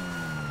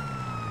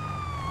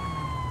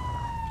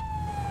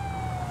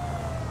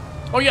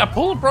 Oh yeah,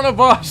 pull in front of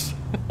us.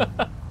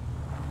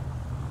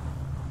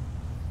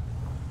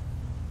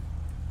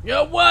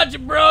 Yo, watch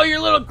it, bro. You're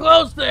a little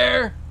close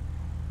there.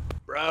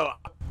 Bro.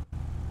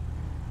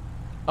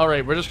 All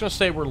right, we're just gonna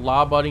say we're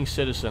law-abiding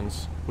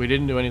citizens. We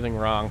didn't do anything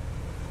wrong.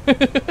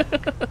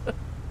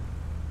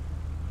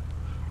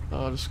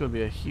 Oh, this is gonna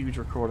be a huge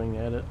recording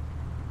edit.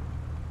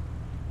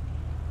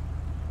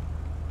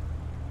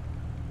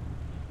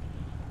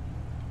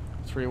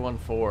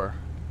 $314.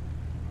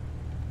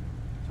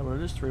 Is that what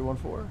it is?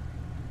 314?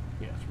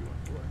 Yeah,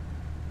 314.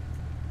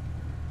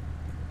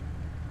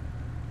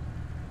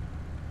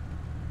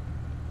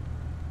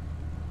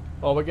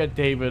 Oh, we got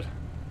David.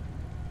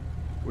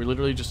 We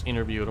literally just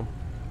interviewed him.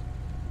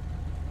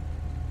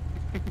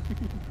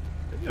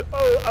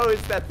 Oh,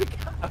 is that the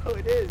guy? Oh,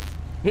 it is.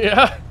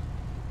 Yeah.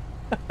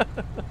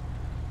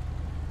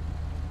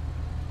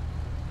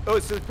 Oh,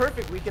 so it's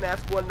perfect. We can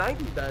ask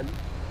 190 then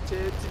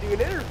to do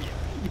an interview.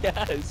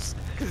 Yes.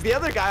 Because the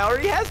other guy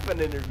already has been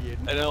interviewed.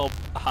 And we'll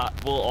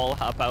all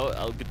hop out.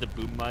 I'll get the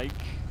boom mic,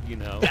 you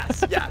know.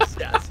 Yes, yes,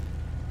 yes.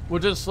 We'll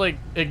just, like,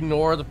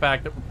 ignore the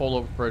fact that we pull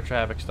over for a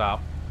traffic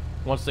stop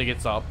once they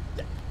gets up.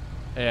 Yeah.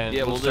 And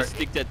Yeah, we'll we'll just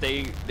think that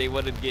they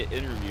want to get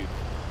interviewed.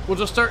 We'll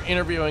just start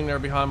interviewing there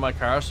behind my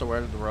car, so we're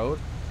out of the road.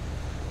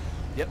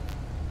 Yep.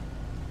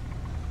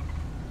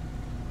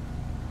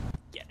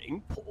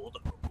 Getting pulled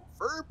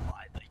over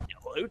by the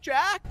yellow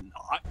jack,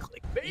 not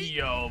clickbait.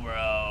 Yo,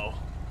 bro.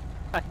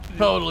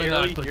 Totally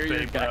not Hear your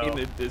clickbait, guy bro. in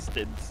the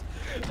distance.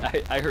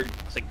 I heard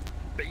click.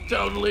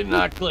 Totally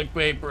not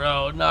clickbait,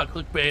 bro. Not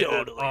clickbait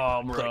Totally at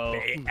all, not bro.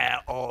 clickbait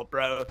at all,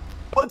 bro.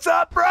 What's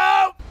up,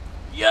 bro?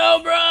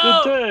 Yo,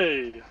 bro!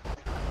 Good day.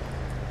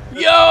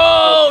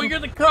 Yo! You're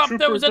the cop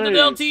that was at the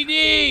Trooper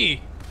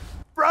LTD!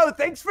 Bro,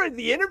 thanks for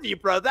the interview,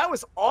 bro. That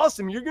was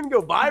awesome. You're gonna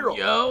go viral.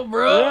 Yo,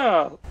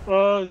 bro!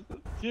 Yeah. Do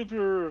you have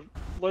your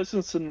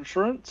license and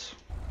insurance?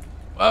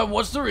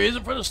 What's the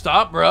reason for the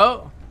stop,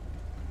 bro?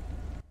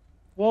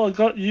 Well, I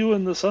got you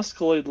and this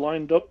Escalade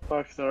lined up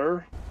back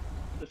there.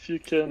 If you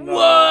can.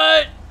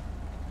 What?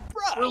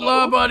 Bro. We're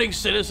law-abiding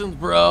citizens,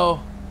 bro.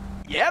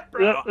 Yeah,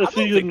 bro. Yeah, if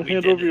I you don't can think we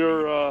hand did over any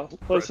your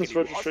license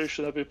broken laws.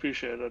 registration, that'd be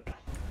appreciated.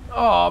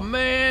 Oh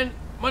man,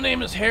 my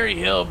name is Harry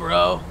Hill,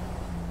 bro.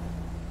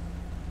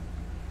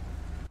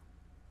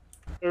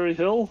 Harry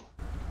Hill?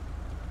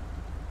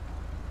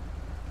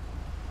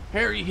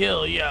 Harry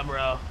Hill, yeah,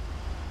 bro.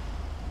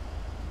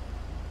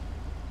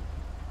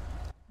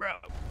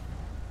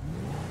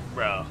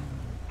 Bro.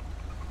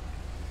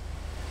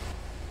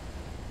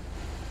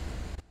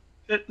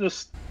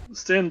 Just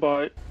stand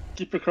by.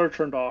 Keep your car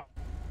turned off.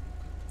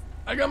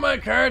 I got my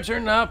car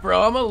turned off,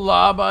 bro. I'm a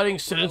law-abiding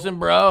citizen,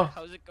 bro.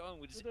 How's it going?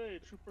 We just,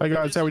 Hey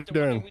guys, how we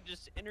doing? we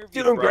just interviewed,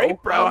 Doing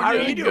great, bro. How are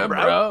Doing you doing, good,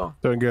 bro?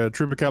 Doing good.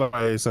 Trooper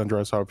Callaway, San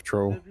Andreas Highway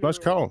Patrol. Nice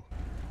call.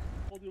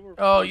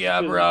 Oh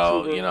yeah,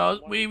 bro. You know,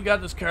 we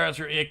got this car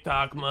through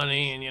TikTok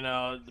money and, you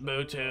know, the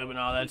BooTube and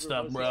all that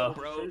stuff, bro.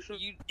 Bro,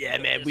 Yeah,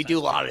 man, we do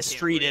a lot of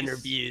street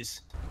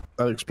interviews.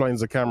 That explains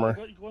the camera.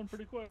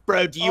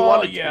 Bro, do you Oh,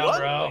 want to yeah, do what?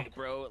 bro.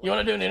 bro, You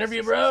wanna do an as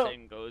interview, the bro?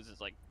 system goes,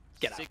 it's like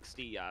Get out.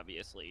 60,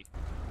 obviously.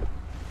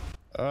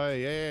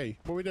 Hey,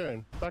 what are we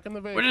doing? Back in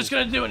the vehicle. We're just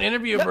gonna do an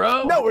interview,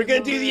 bro. No, we're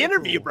gonna do the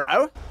interview, bro.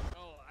 Oh,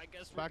 I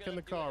guess we're Back in gonna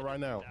the do car it right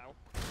now.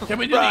 Can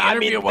we do Bro, the I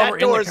interview mean, while that we're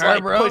in the door's car,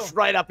 like bro? pushed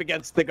right up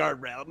against the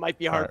guardrail. It might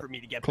be hard Alright, for me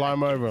to get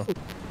Climb back. over.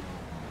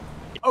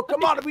 Oh,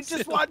 come on. We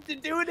just wanted to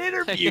do an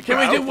interview, Can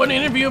we bro. do one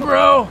interview,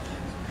 bro?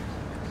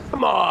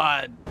 Come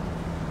on.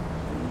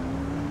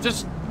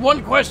 Just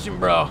one question,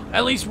 bro.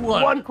 At least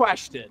one. One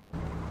question.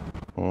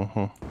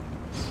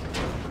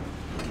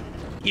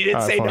 He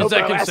didn't say fine. no, Is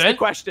that bro. Ask the consent?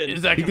 question.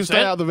 Is that You can stay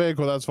consent? out of the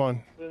vehicle, that's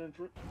fine.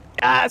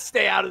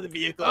 Stay out of the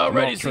vehicle.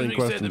 Already, Not as soon as we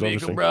treating get in the questions,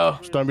 vehicle, obviously. bro.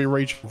 Just don't be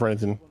reaching for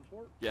anything.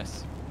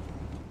 Yes.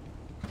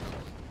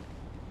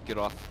 Get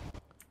off.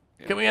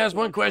 Can we ask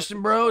one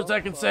question, bro? Is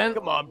that consent?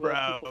 Come on, bro.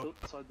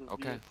 Outside the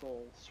Okay.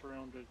 vehicle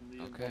surrounding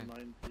the Okay.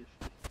 190.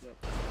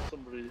 Yep.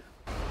 Somebody,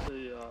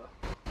 the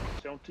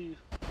county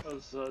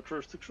has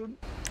jurisdiction.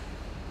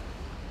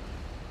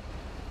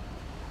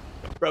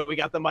 Bro, we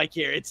got the mic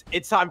here.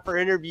 It's time for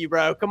interview,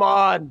 bro. Come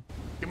on.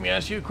 Can we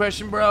ask you a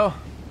question, bro?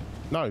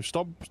 No,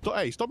 stop.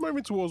 Hey, stop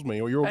moving towards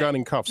me or you're all Hey, going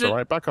in cuffs, just-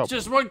 alright? Back up.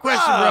 Just one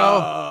question,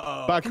 bro.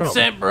 Oh. Back up.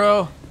 Consent,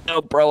 bro.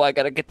 No, bro, I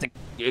gotta get the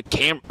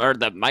or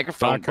the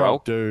microphone, Back bro.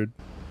 up, dude.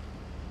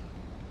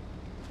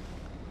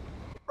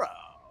 Bro.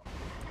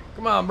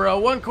 Come on, bro.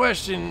 One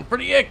question for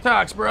the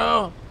TikToks,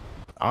 bro.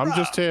 I'm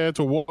just here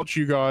to watch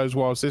you guys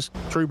whilst this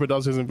trooper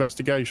does his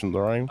investigations,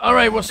 alright? All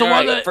right, well, so All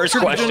while right, the first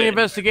trooper's doing the question.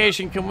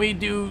 investigation, can we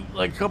do,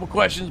 like, a couple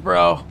questions,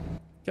 bro?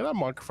 Get that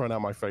microphone out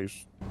of my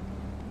face.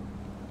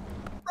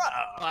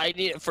 I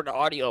need it for the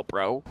audio,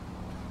 bro.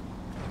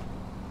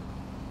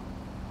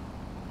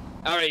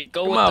 All right,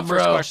 go Come with on, the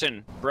first bro.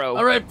 question, bro.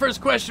 All right, first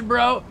question,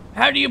 bro.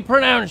 How do you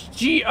pronounce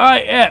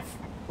GIF?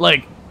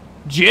 Like,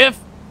 GIF?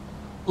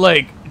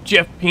 Like,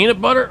 Jif peanut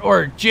butter?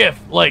 Or GIF,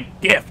 like,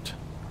 gift?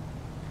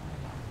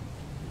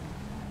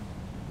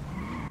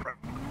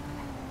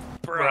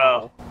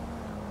 Bro.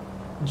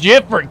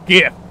 GIF or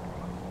gift?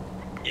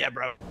 Yeah,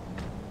 bro.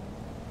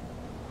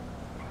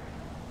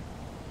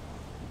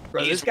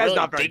 Bro, He's this guy's really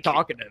not very thinking.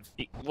 talkative.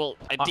 Well,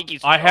 I think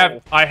he's. I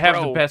have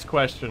bro, the best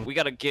question. We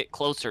gotta get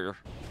closer.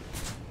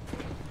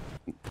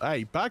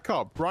 Hey, back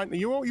up, right?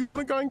 You want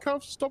to go in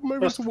cuffs? Stop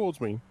moving towards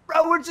me.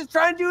 Bro, we're just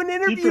trying to do an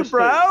interview, your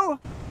bro.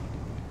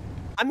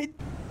 I mean,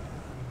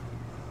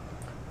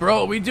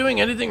 Bro, are we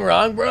doing anything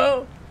wrong,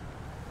 bro?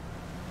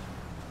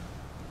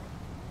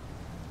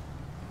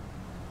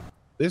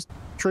 This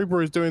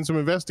trooper is doing some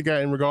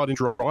investigating regarding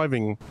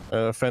driving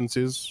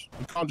offences.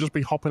 You can't just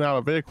be hopping out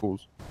of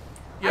vehicles.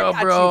 Yo, got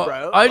you, bro,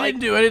 bro. I Like-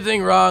 didn't do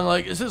anything wrong.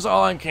 Like, this is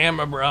all on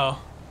camera, bro.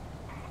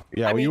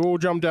 Yeah, well, you all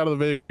jumped out of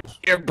the vehicles.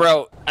 Here,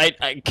 bro. I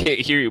can't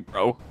hear you,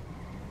 bro.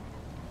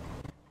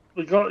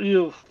 We got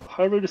you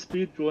high rate of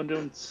speed going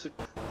down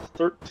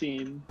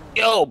 13.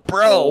 Yo,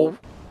 bro.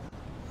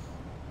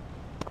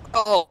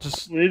 Oh,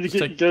 Just We need to just get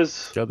take- you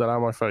guys. Get that out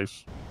of my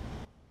face.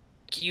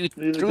 you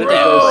We need to threw get you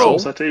that. guys Bro.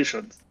 some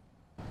citations.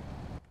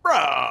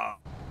 bro.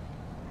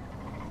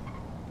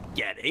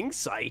 Getting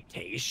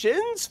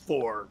citations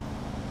for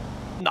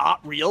not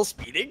real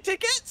speeding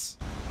tickets?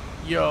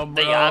 Yo, bro.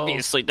 They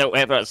obviously don't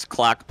have us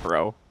clocked,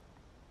 bro.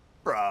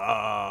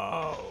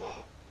 Bro.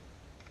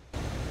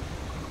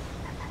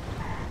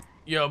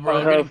 Yo, bro,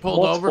 I getting have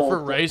pulled over for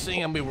multiple-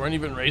 racing and we weren't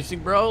even racing,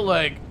 bro?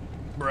 Like,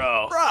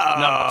 bro. Bro.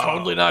 No,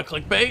 totally not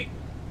clickbait.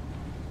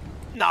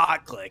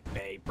 Not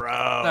clickbait, bro.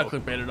 Not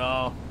clickbait at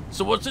all.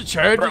 So what's the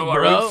charge, Bro,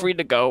 bro? are we free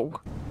to go?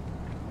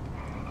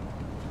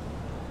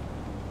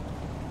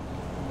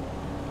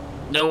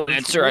 No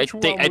answer. I Which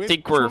one- think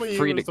which we're one of you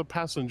free is to. the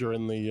passenger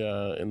in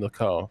the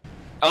car.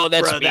 Oh,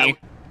 that's Bro, me.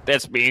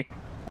 That's me.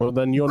 Well,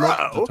 then you're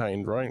not Bro.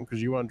 detained, right?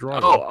 Because you weren't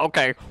driving. Oh,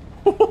 okay.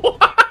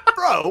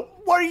 Bro,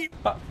 what are you?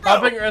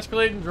 Hop in your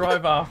Escalade and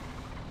drive off.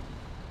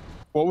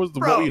 What was the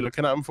Bro. what were you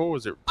looking at him for?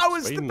 Was it I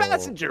was the speeding or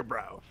passenger,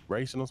 bro.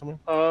 racing or something?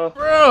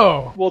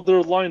 Bro! Well,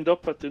 they're lined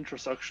up at the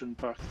intersection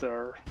back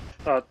there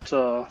at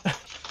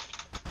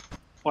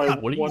by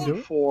What are you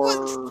doing?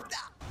 141.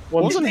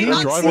 Wasn't he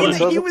driving See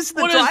the- that he was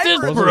the What is this,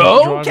 driver? Wasn't bro?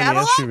 he driving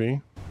Cadillac? the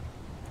SUV?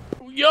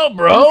 Yo, He was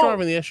bro.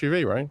 driving the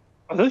SUV, right?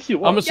 I think he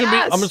was. I'm just gonna be.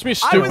 I'm just gonna be I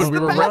stupid. was We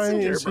the were.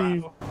 passenger, Why is he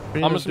bro.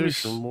 being I'm a just gonna be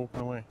douche and walking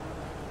away?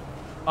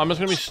 I'm just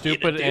gonna be Being a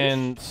stupid douche.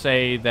 and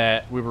say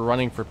that we were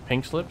running for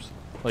pink slips.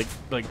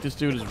 Like this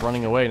dude is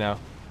running away now.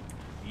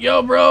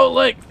 Yo, bro,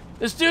 like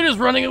this dude is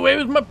running away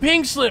with my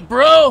pink slip,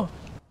 bro.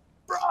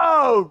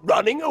 Bro,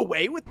 running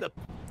away with the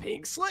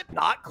pink slip,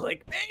 not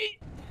clickbait.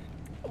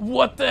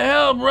 What the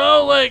hell,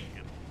 bro? Like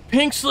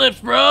pink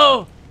slips,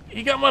 bro.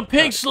 He got my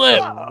pink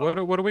slip.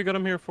 What do we got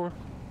him here for?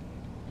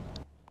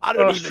 I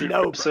don't even Street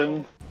know, bro.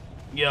 racing.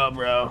 Yo,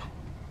 bro.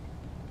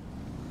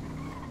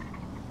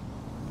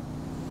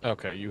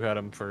 Okay, you had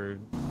him for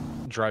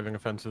driving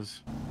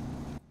offenses.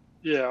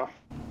 Yeah.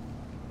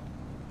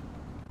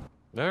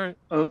 Alright.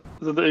 Then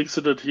they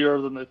exited here,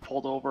 then they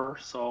pulled over,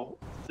 so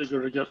they're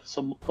gonna get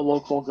a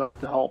local guy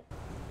to help.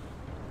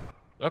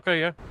 Okay,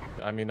 yeah.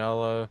 I mean,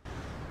 I'll,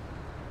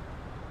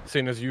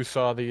 seeing as you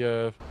saw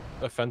the,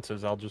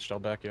 offenses, I'll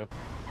back you up.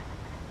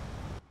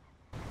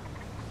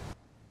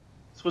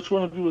 So which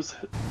one of you is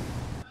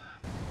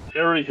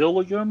Harry Hill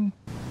again?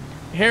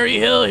 Harry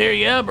Hill here,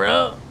 yeah,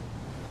 bro.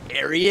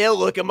 Ariel,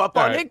 look him up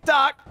on Alright.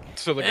 TikTok.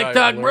 So the guy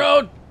TikTok,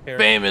 bro. Harry-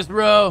 Famous,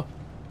 bro.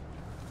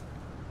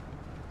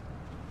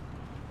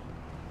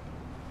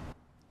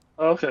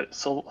 Okay,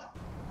 so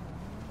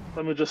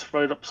let me just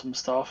write up some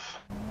stuff.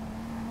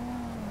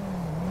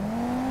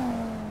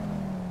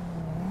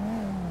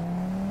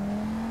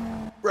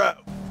 Bro,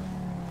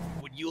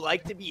 would you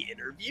like to be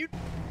interviewed?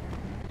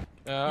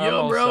 I'm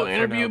Yo, all bro, set for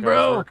interview, now,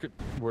 bro. guys.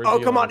 We're Oh,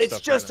 dealing come on, with it's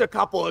stuff just right a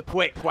couple of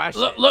quick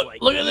questions. Look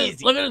like, at this.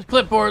 easy. Look at this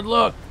clipboard.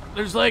 Look,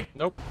 there's like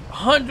now. Nope.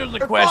 hundreds of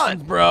They're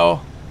questions, fun. bro.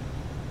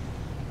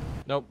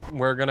 Nope.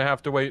 We're gonna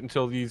have to wait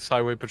until these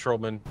highway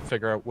patrolmen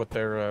figure out what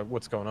they're,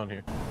 what's going on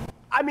here.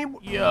 I mean,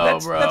 Yo,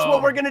 that's bro.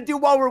 what we're gonna do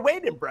while we're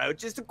waiting, bro.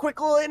 Just a quick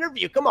little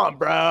interview. Come on,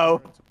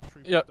 bro.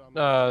 Yep.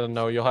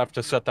 No, you'll have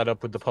to set that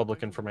up with the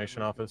public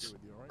information office.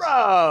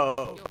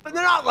 Bro, but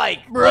they're not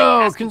like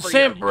Bro, asking for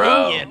consent, your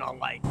bro. opinion on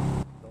like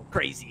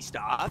crazy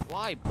stuff.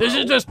 Why, bro? This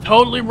is just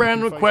totally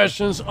random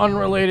questions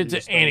unrelated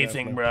to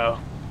anything, bro.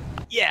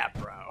 Yeah,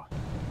 bro.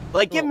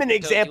 Like, give him an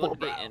example,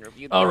 bro.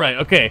 All right,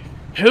 okay.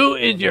 Who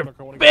is your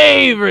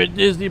favorite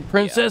Disney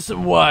princess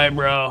and why,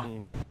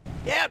 bro?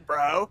 Yeah,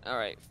 bro. All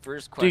right,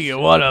 first Do question. you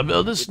want to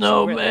build a Would you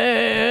rather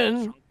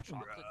snowman?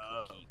 chocolate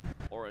cookie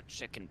or a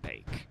chicken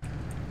bake?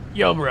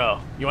 Yo,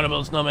 bro, you want to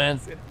build a snowman?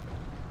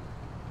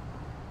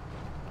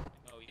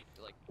 Oh,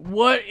 like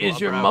What is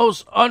your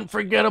most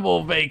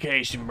unforgettable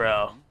vacation,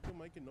 bro?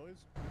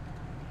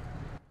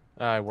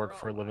 I work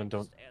for a living.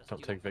 Don't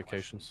take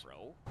vacations.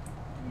 bro.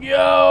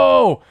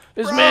 Yo,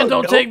 this Bro, man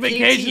don't no take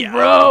vacations, PTO.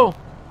 bro.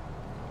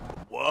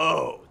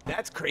 Whoa,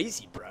 that's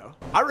crazy, bro.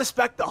 I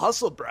respect the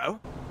hustle, bro. All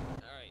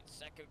right,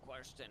 second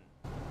question.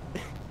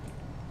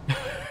 Who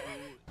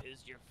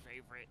is your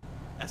favorite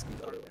That's good.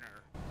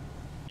 partner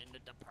in the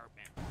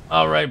department?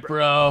 All right,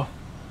 bro.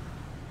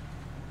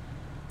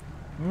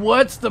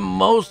 What's the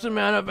most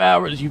amount of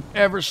hours you've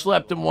ever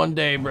slept in one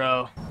day,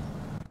 bro?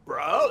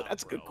 Bro,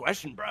 that's a good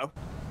question, bro.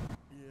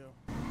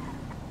 So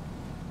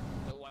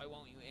why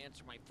won't you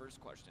answer my first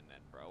question then,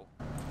 bro?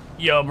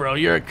 Yo, bro,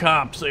 you're a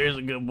cop, so here's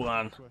a good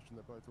one.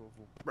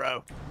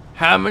 Bro.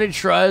 How many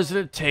tries did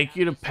it take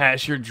you to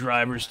pass your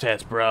driver's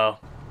test, bro?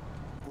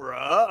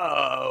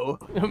 Bro.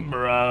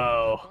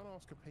 Bro.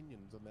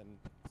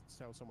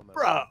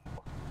 Bro.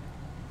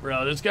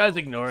 Bro, this guy's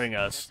ignoring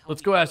us.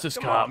 Let's go ask this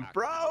Come cop. on,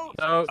 bro.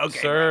 No, Okay,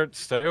 sir,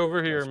 stay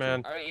over here,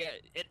 man. All right,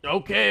 yeah.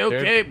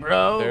 Okay,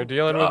 bro. They're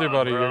dealing with you, God,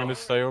 buddy. bro. You're gonna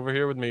stay over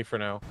here with me for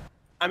now.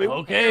 I mean,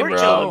 Okay, we're bro.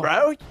 chilling,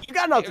 bro. You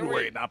got nothing to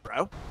worry about,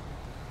 bro.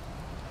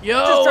 Yo,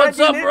 Just trying what's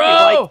to up, do an bro?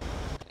 interview, like,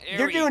 you're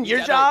Harry, doing you your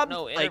gotta- job,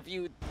 No, like,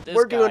 interview this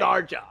we're doing guy.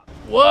 our job.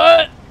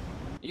 What?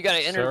 You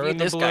gotta Sir interview in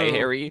the this guy, blue.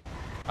 Harry.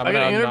 I'm I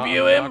gotta not-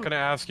 interview I'm him? not gonna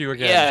ask you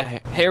again.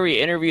 Yeah, Harry,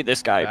 interview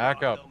this guy.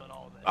 Back up.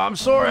 I'm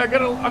sorry, I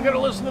gotta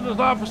listen to this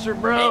officer,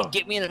 bro. Hey,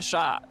 get me in a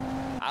shot.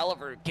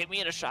 Oliver, get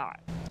me in a shot.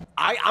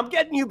 I'm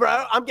getting you,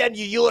 bro. I'm getting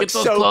you. You look Get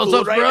those so cool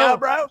close-ups, right bro. now,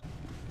 bro.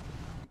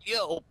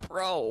 Yo,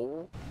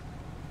 bro.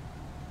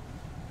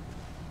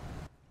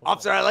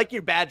 Officer, I like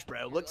your badge,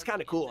 bro. Looks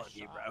kind of cool on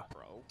you, bro.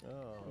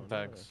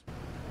 Thanks.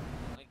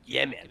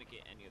 Yeah, man.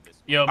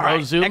 Yo, bro, All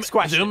right, zoom next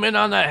question. zoom in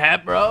on that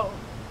hat, bro.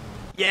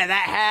 Yeah,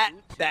 that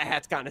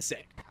hat's kind of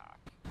sick.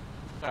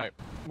 All right,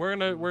 we're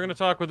gonna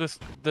talk with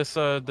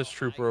this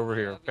trooper over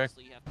here, okay?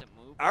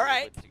 All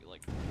right.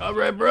 All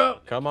right, bro.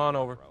 Come on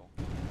over.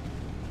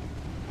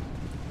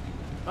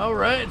 All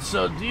right.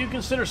 So, do you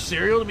consider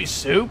cereal to be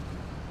soup?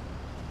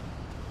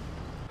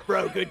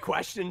 Bro, good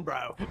question,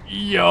 bro.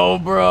 Yo,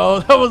 bro,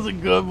 that was a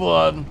good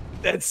one.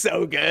 That's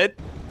so good.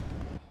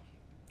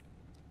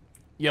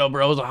 Yo,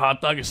 bro, is a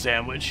hot dog a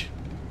sandwich?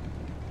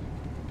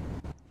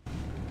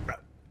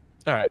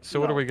 All right, so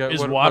what do we got? Is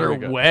what do water we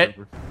got, wet?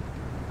 trooper?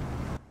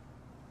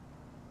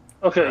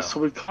 Okay, so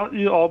we caught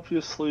you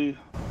obviously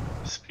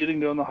speeding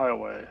down the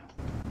highway.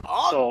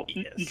 So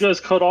you guys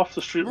cut off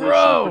the street Bro.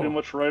 racing pretty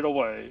much right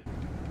away.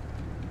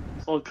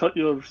 So I'll cut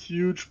you a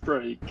huge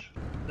break,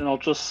 and I'll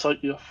just cite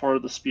you for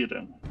the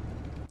speeding.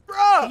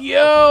 Bro!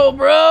 Yo,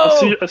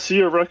 bro! I see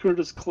your record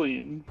is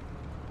clean.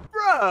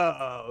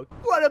 Bro!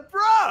 What a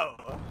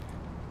bro!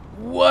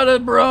 What a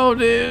bro,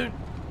 dude!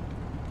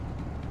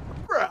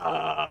 Bro!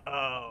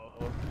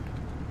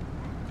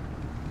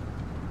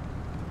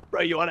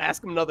 Bro, you want to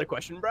ask him another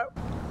question, bro?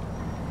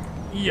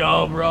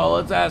 Yo, bro,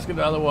 let's ask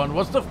another one.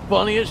 What's the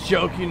funniest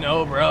joke you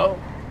know, bro?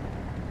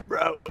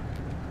 Bro.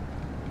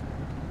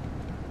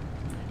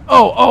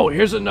 Oh,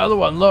 here's another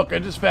one. Look, I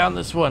just found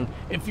this one.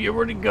 If you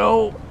were to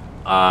go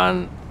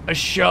on a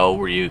show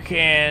where you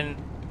can,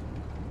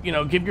 you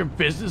know, give your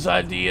business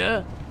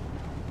idea,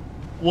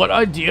 what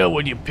idea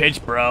would you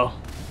pitch, bro?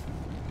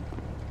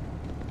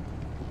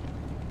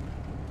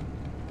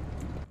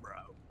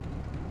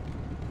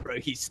 Bro,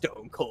 he's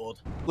stone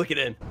cold. Look at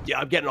him. Yeah,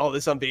 I'm getting all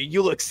this on video.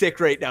 You look sick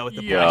right now with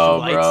the Yo,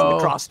 flashing lights and bro.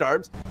 the crossed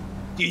arms.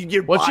 Dude,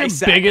 your What's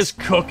biceps. your biggest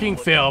cooking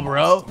fail,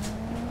 bro?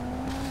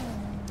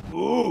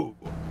 Ooh.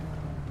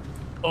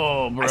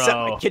 Oh, bro. I set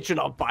my kitchen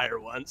on fire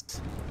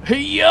once.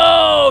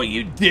 Yo,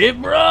 you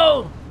did,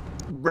 bro?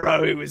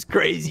 Bro, it was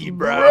crazy,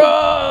 bro.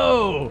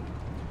 Bro!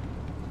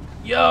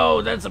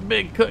 Yo, that's a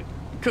big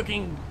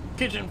cooking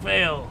kitchen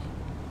fail.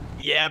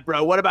 Yeah,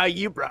 bro. What about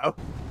you, bro?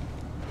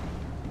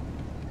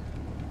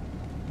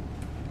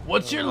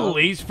 What's your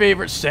least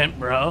favorite scent,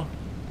 bro?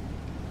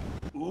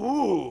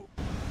 Ooh.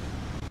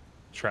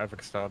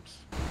 Traffic stops.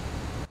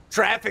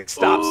 Traffic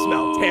stops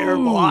smell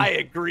terrible. I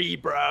agree,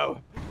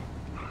 bro.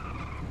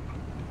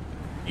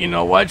 You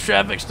know why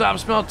traffic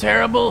stops smell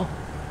terrible?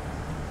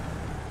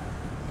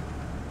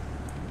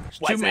 There's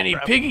Why's too that, many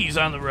bro? piggies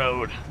on the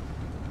road.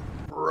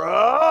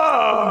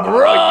 Bro.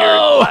 Bro!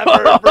 You're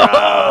clever,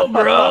 bro.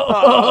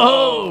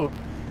 Bro!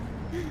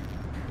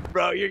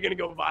 Bro, you're gonna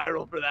go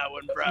viral for that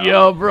one, bro.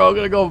 Yo, bro,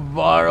 gonna go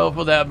viral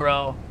for that,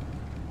 bro.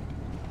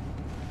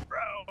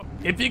 Bro.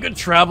 If you could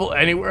travel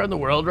anywhere in the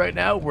world right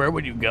now, where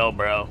would you go,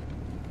 bro?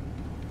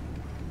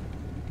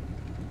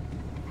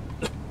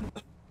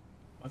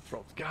 My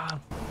throat's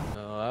gone.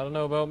 I don't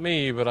know about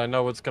me, but I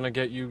know it's gonna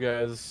get you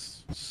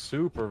guys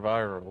super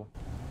viral.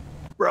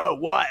 Bro,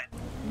 what?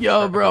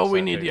 Yo, bro,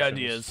 we need the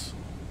ideas.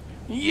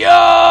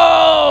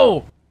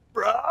 Yo!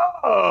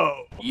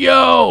 Bro!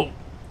 Yo!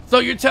 So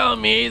you're telling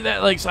me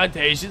that, like,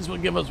 citations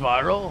would give us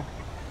viral?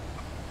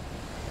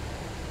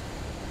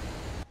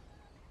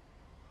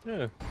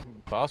 Yeah,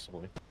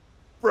 possibly.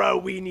 Bro,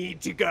 we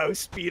need to go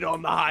speed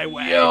on the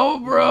highway. Yo,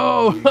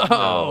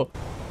 bro!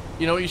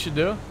 You know what you should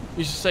do?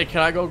 You should say,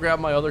 can I go grab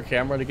my other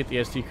camera to get the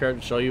SD card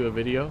and show you a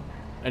video?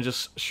 And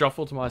just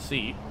shuffle to my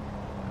seat.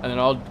 And then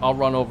I'll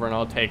run over and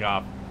I'll take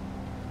off.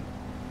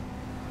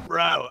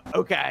 Bro,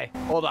 okay,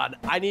 hold on.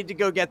 I need to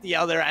go get the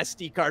other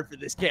SD card for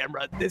this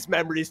camera. This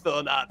memory's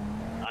filling up.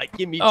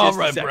 Give me just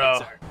a second, bro.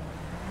 sir.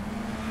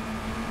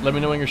 Let me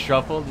know when you're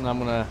shuffled, and I'm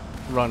gonna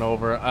run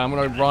over. I'm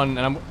gonna run,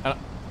 and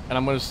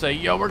I'm gonna say,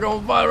 "Yo, we're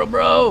going viral,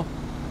 bro."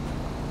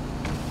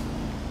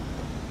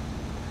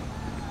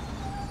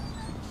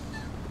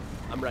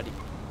 I'm ready.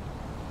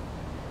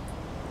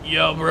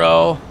 Yo,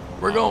 bro,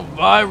 we're going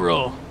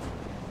viral.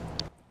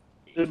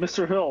 Hey,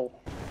 Mr. Hill.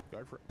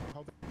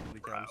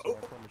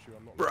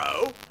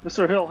 Bro.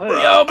 Mr. Hill, hey.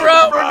 Yo,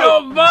 bro, we're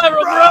going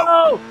viral,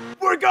 bro.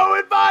 We're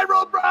going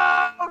viral, bro.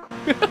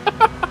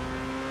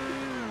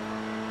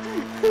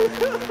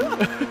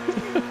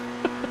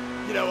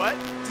 You know what?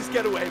 Just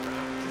get away, bro.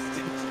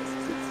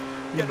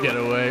 Just Get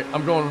away.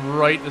 I'm going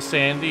right to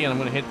Sandy, and I'm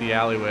gonna hit the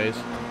alleyways.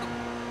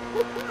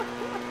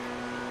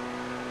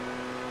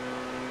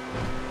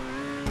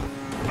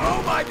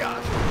 Oh my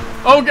gosh.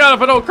 Oh god,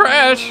 if I don't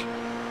crash.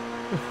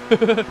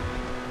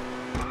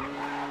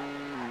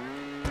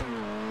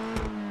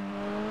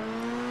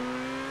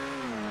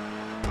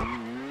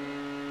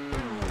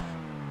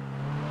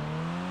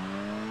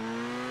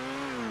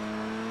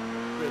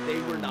 They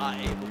were not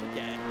able to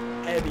get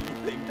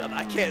anything done.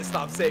 I can't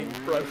stop saying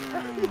bro.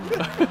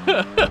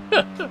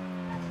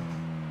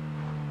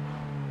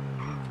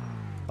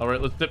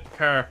 Alright, let's dip the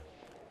car.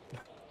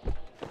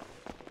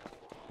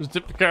 Let's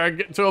dip the car and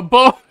get into a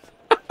boat.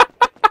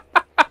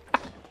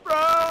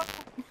 Bro!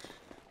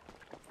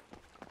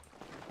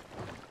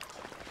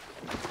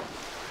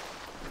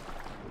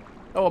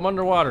 Oh, I'm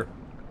underwater.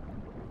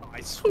 I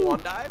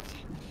swan dived?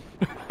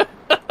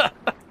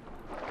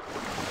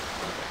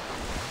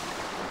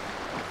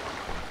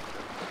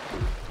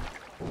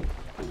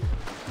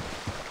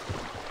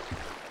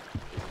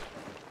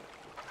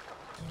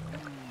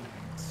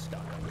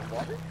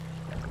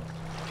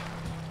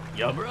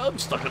 Yo, bro, I'm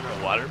stuck in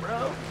the water,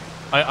 bro.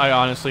 I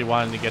honestly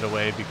wanted to get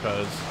away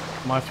because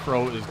my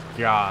throat is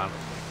gone.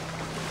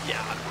 Yeah,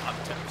 I'm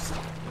toast.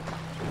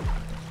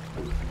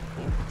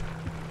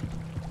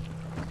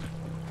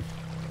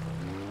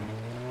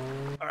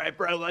 Alright,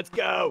 bro, let's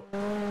go.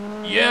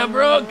 Yeah,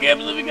 bro, can't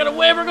believe we got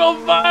away. We're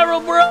going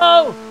viral,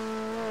 bro.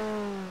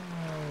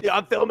 Yeah,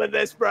 I'm filming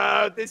this,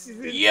 bro. This is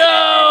insane.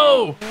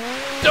 Yo!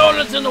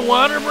 Donuts in the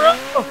water, bro.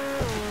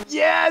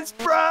 Yes,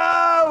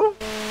 bro.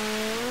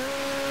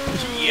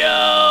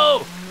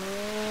 Yo!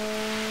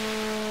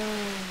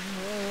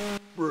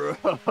 Bro.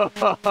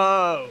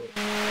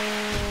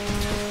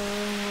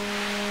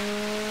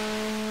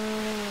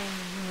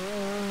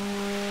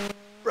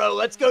 Bro,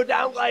 let's go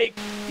down like,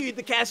 dude,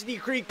 the Cassidy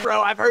Creek,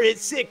 bro. I've heard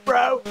it's sick,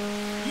 bro.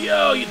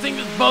 Yo, you think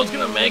this boat's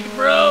gonna make it,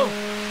 bro?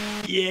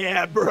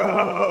 Yeah,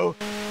 bro.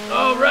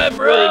 All right,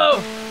 bro.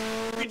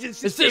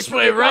 It's this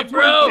way, right,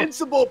 bro?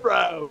 Invincible,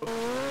 bro.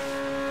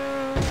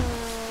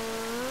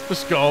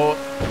 Let's go.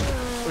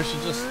 We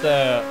should just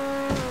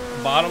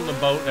bottom the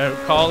boat out.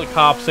 Call the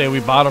cops, say we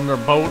bottomed their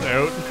boat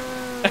out.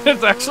 And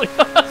it's actually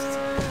us.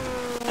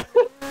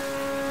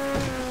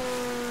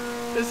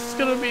 This is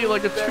gonna be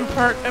like a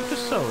 2-part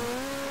episode.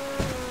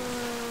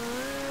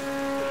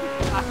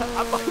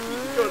 I might need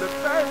to go to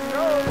bed,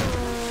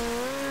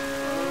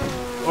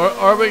 no.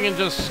 Or we can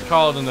just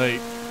call it a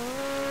night.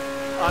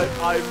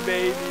 I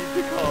may need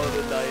to call it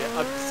a night.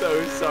 I'm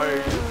so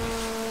sorry.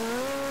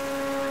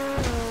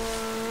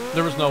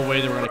 There was no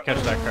way they were gonna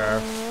catch that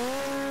car.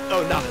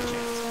 Oh, not a chance.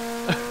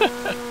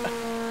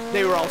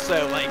 They were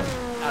also like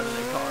out of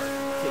their car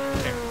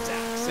taking care of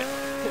Zach. So.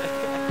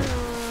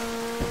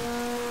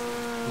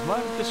 Is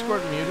my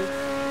Discord muted?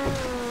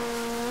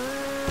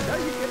 No,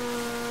 you good.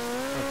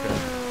 Okay.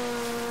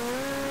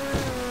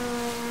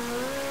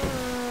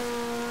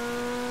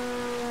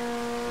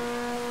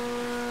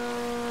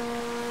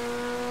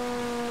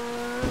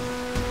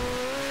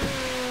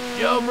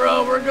 Yo,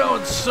 bro, we're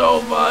going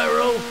so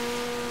viral.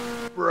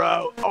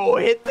 Bro, oh,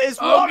 hit this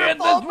Oh, get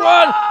waterfall, this bro!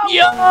 one!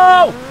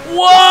 Yo!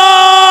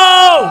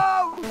 Whoa!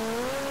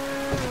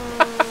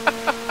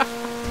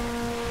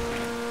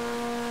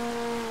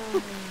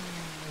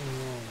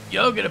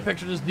 Yo, get a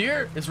picture of this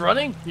deer. It's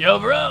running. Yo,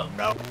 bro.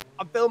 Bro,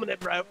 I'm filming it,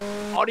 bro.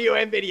 Audio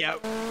and video.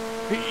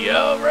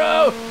 Yo,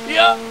 bro.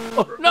 Yo!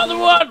 Another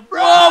one!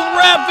 Whoa,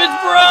 rapids,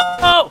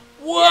 bro!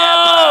 Whoa!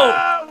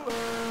 Yeah,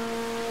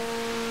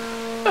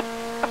 bro!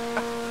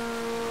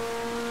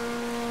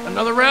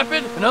 Another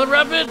rapid? Another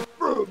rapid?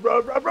 Bro.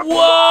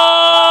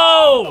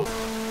 Whoa!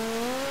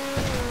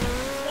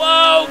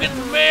 Whoa, get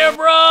the mayor,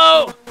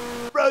 bro!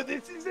 Bro,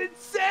 this is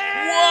insane!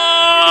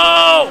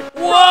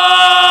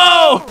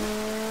 Whoa!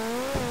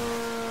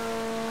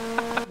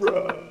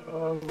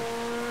 Whoa!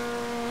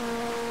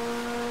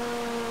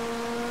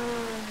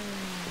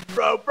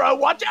 Bro,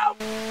 watch out!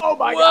 Oh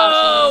my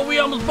gosh! Whoa, we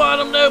almost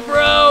bottomed out,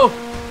 bro!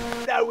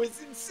 That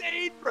was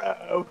insane,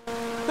 bro!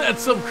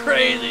 That's some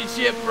crazy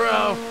shit,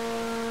 bro!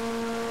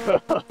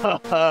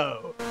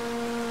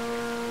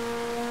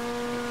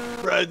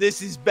 Bro, this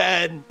has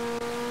been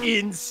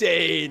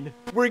insane.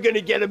 We're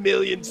gonna get 1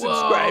 million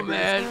subscribers. Whoa,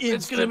 man. Instantly.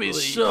 It's gonna be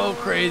so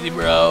crazy,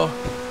 bro.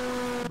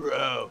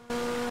 Bro.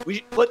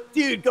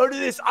 Dude, go to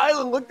this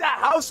island. Look at that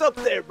house up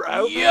there,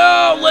 bro.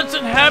 Yo, let's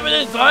inhabit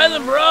this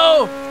island,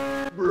 bro!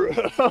 Bro.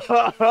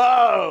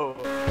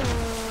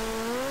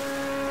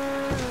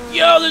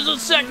 Yo, there's a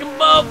second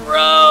boat,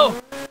 bro!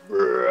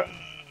 Bro.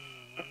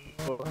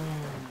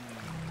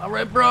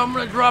 Alright, bro, I'm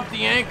gonna drop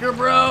the anchor,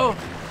 bro.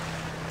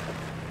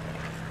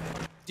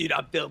 Dude,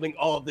 I'm filming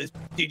all of this.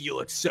 Dude, you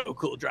look so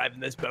cool driving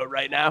this boat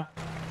right now.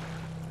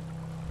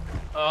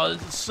 Oh,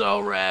 this is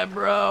so rad,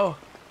 bro.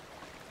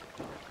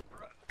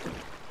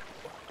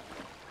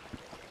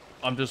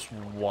 I'm just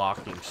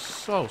walking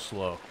so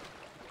slow.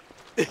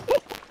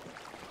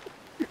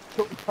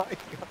 Oh my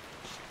god.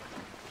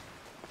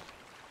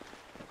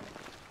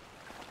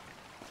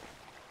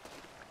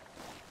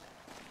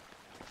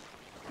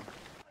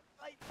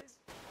 Like this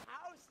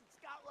house, it's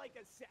got like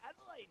a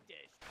satellite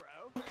dish,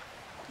 bro.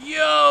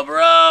 Yo,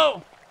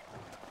 bro!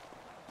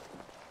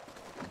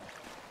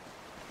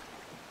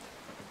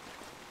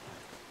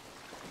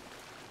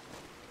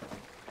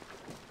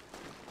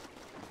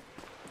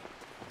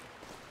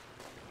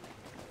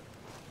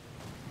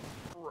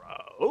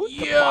 Bro, the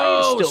Yo,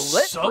 fire's still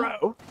lit, some-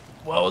 bro.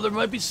 Whoa, there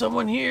might be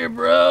someone here,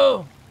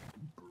 bro.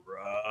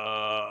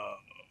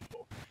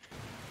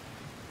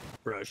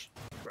 Bro,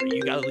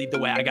 you gotta lead the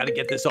way. I gotta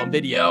get this on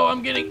video. Yo,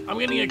 I'm getting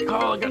a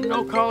call. I got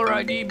no caller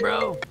ID,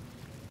 bro.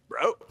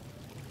 Bro.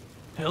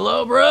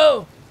 Hello,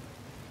 bro.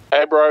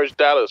 Hey, bro, it's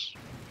Dallas.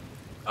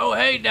 Oh,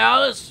 hey,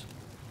 Dallas.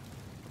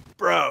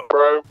 Bro.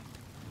 Bro.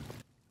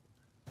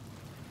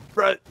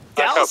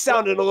 Dallas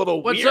sounded a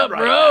little What's weird up, right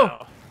bro?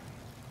 now.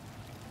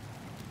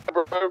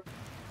 Bro.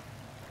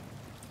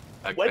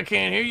 I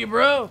can't hear you,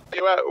 bro.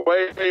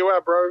 Where you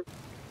at, bro?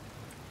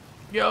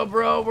 Yo,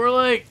 bro, we're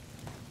like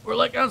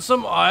on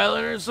some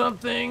island or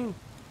something.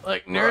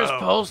 Like nearest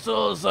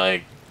postal is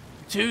like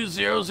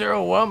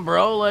 2001,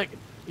 bro. Like,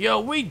 yo,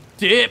 we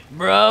dipped,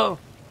 bro.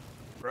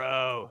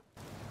 Bro,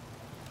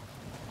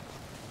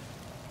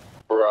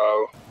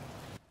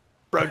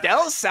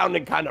 Dallas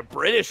sounded kind of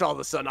British all of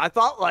a sudden. I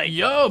thought like,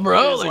 yo,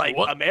 bro, it was like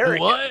what,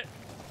 American. What?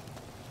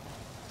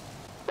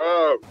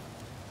 Bro.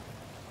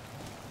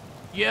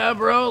 Yeah,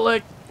 bro,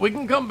 like we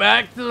can come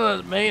back to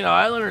the main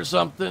island or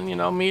something. You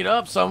know, meet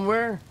up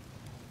somewhere.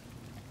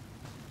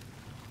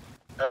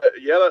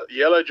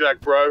 Yellow Jack,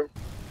 bro.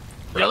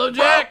 Yellow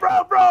Jack.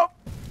 Bro.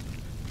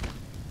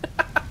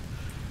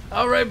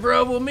 All right,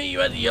 bro. We'll meet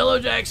you at the Yellow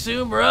Jack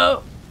soon,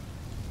 bro.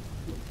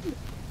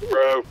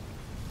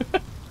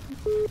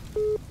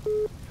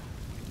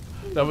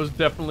 That was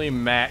definitely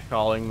Matt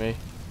calling me.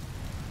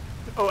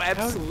 Oh,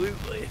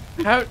 absolutely.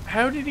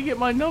 How did he get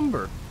my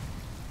number?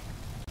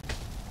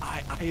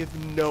 I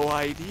have no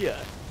idea.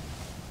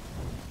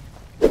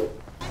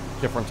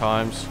 Different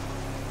times.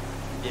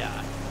 Yeah.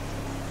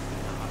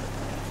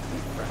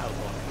 For how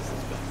long has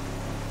this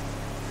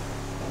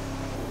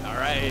been? All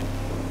right.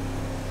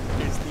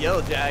 Here's the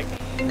yellow jag.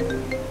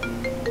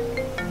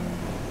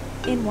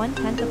 In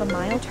 1/10 of a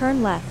mile,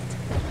 turn left.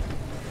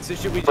 So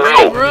should we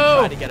just Bro.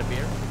 try to get a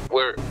beer?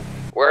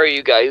 Where are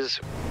you guys?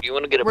 You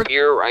want to get a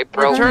beer, right,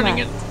 bro?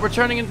 We're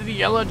turning into the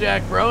yellow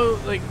jack, bro.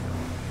 Like.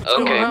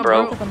 Okay,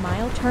 bro. Of a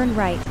mile, turn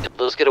right.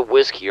 Let's get a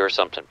whiskey or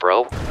something,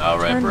 bro. All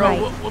right, Turn bro.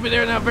 right. We'll be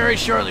there now very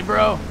shortly,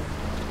 bro.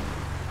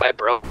 Bye,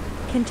 bro.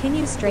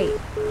 Continue straight.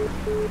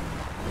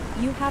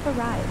 You have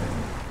arrived.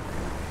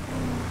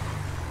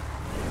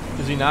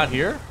 Is he not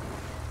here?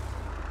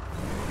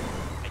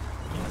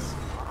 Yes.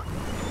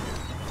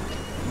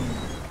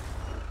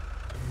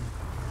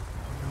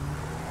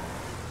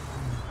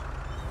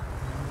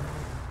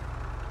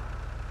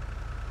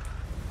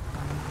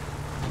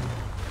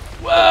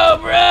 Whoa,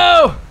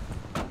 bro!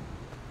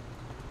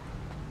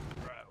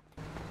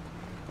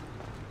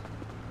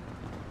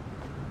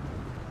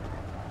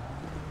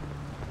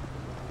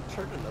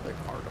 Turn another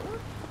car door?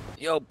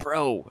 Yo,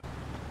 bro.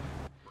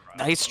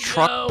 Nice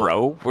truck,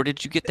 bro. Where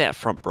did you get that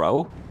from,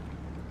 bro?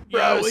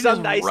 Bro, we some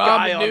just nice robbed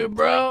guy a on dude,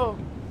 bro.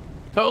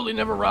 Totally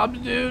never robbed a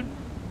dude.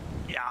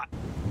 Yeah.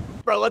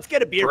 Bro, let's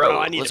get a beer, Bro, bro.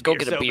 I need let's a go beer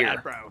get a so beer.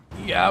 bad, bro.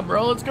 Yeah,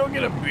 bro. Let's go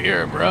get a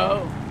beer,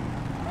 bro.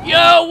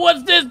 Yo,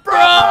 what's this, bro?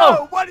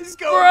 Bro, what is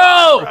going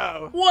on,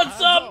 bro?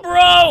 What's up,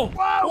 bro?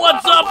 Whoa,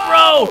 What's whoa,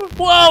 up,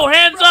 bro? Whoa,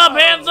 hands up,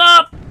 hands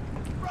up.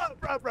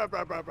 Bro.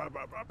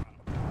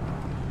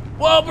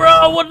 Whoa,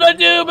 bro, what did I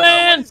do,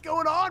 man? What is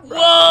going on, bro?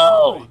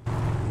 Whoa!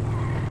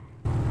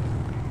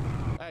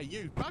 Hey,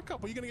 you, back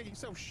up or you're gonna get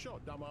yourself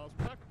shot, dumbass.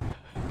 Back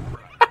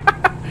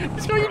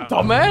Let's go, you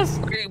dumbass.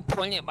 Why are you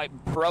pointing at my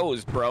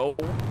bros, bro?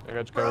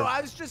 Bro,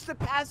 I was just a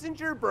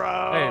passenger,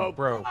 bro. Hey,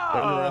 bro. Get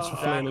your ass for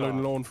fleeing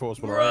law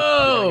enforcement,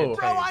 Bro!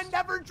 Bro, I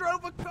never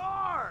drove a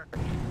car.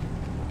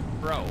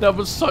 Bro. That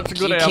was such a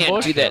good You ambush.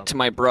 can't do that to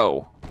my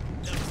bro.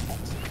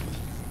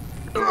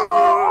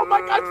 Oh my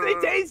God, they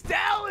tased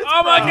Dallas.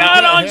 Oh my bro.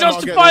 God, I'll get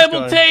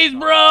unjustifiable this guy. tase,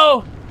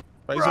 bro.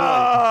 Face Bro. away.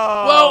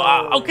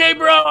 Whoa, okay,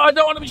 bro. I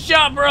don't want to be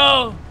shot,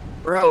 bro.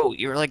 Bro,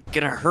 you're like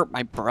gonna hurt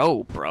my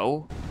bro,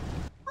 bro.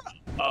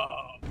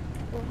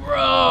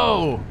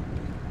 Bro.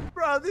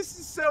 Bro, this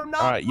is so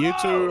not. Alright, you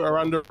two are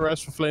under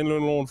arrest for fleeing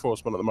law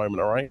enforcement at the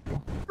moment, alright?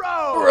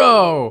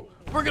 Bro.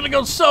 We're gonna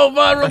go so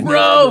viral, And you're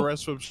under bro.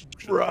 arrest for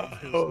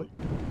Bro.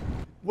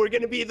 We're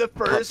gonna be the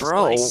first.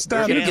 bro, like,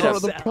 standing in jail front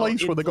of the cell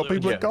place where they got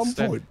people at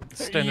influencer.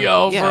 gunpoint.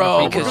 Yo, Yeah,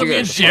 bro. because We're gonna you're be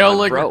in a jail,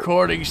 like, bro.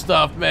 recording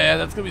stuff, man.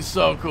 That's gonna be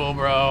so cool,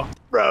 bro.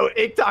 Bro,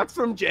 TikTok's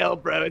from jail,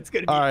 bro. It's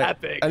gonna be Alright,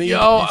 epic. any- Yo,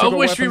 you I two got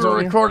wish we weapons were on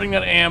you? recording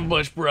that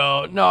ambush,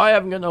 bro. No, I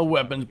haven't got no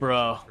weapons,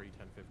 bro.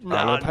 I'm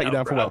gonna pat you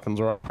down for bro. weapons,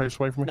 alright? Face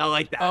away from me. Not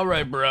like that. All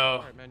right, bro.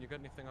 Alright, man, you got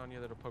anything on you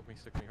that'll poke me,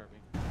 stick me, hurt me?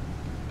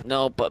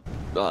 No, but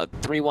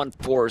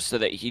 314 so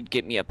that he'd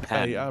get me a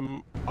pen.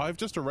 Hey, I've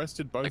just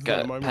arrested both Like of them at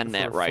a the moment pen for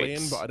that fleeing,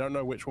 writes. but I don't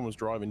know which one was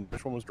driving.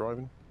 Which one was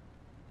driving?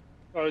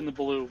 Oh, in the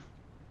blue.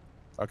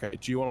 Okay,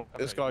 do you want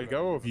this guy to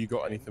go, or have you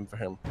got anything for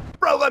him?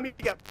 Bro, let me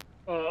go.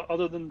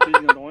 Other than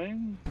being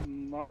annoying,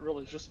 not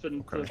really. It's just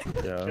been Okay,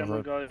 the yeah, camera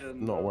I'm guy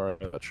and not aware of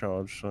that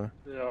charge, so...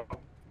 yeah.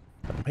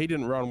 He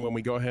didn't run when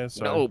we got here,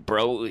 so... No,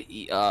 bro.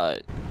 They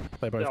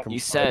both come You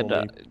said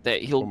when we-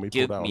 that he'll when we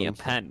give pulled out me a on them,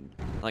 so- pen,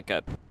 like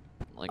a,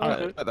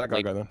 Alright, let that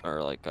guy go then.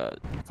 or like a,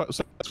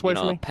 So, you away know,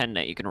 from a me. pen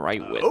that you can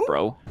write with, Oh.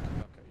 bro.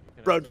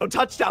 Bro, don't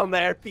touch down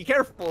there. Be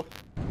careful.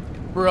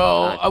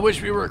 Bro, I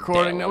wish we were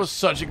recording. That was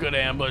such a good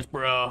ambush,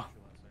 bro.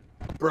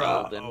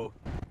 Bro.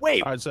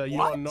 Wait, Alright, so you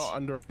what? are not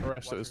under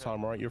arrest at this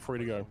time, alright? You're free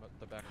to go.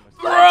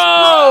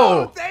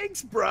 Bro!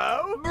 Thanks,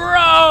 bro.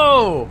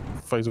 Bro!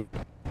 Phase of...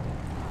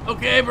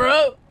 Okay,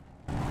 bro.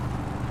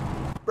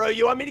 Bro,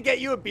 you want me to get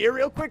you a beer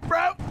real quick,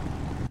 bro?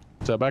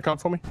 Is that back up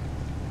for me?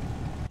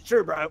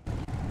 Sure, bro.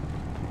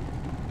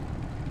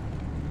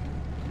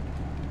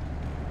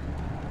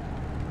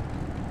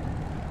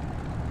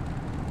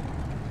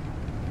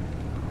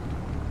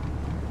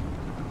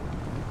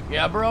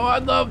 Yeah, bro,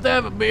 I'd love to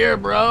have a beer,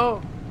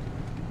 bro.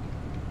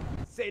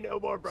 Say no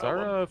more, bro. Is our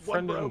One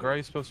friend bro. in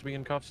gray supposed to be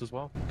in cuffs as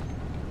well?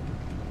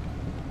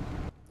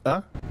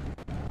 Huh?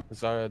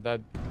 Is our,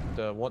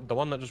 the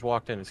one that just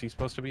walked in, is he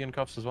supposed to be in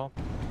cuffs as well?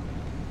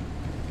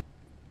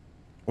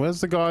 Where's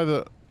the guy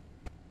that...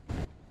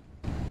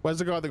 Where's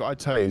the guy that got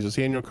tased? Is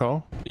he in your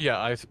car? Yeah,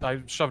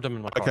 I shoved him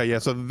in my car. Okay, yeah,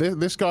 so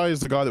this guy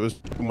is the guy that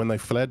was when they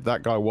fled.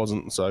 That guy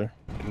wasn't, so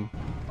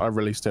I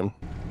released him.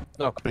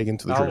 Okay. Speaking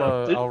to the truth.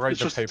 I'll write It's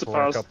the just a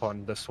paperwork pass. up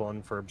on this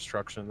one for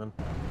obstruction then.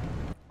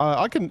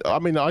 I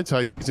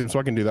tased him, so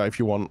I can do that if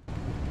you want.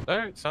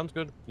 Alright, sounds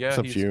good. Yeah, It's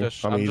up to you.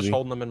 I'm I'm just easy.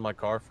 holding him in my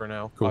car for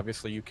now. Cool.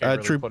 Obviously, you can't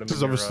really Troop, put him this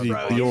is in your, obviously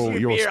Bro, your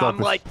use your beer. stop I'm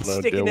like is,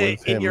 sticking deal it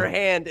with in him. your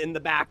hand in the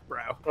back,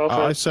 bro. Okay.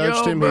 I searched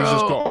Yo, him. He's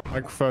just bro. got a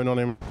microphone on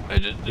him. He's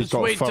Just got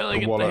a wait till I fucking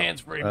get wallet. the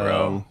hands free,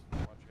 bro.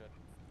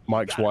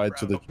 Mike's wired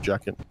to the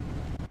jacket.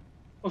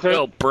 Okay.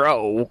 Yo,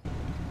 bro.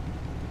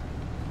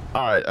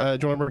 All right,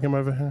 do you want to bring him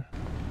over here?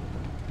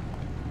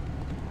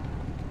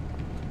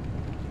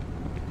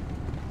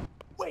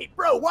 Wait,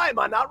 bro, why am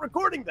I not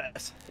recording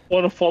this?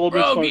 Want to follow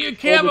Bro, me? get your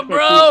camera,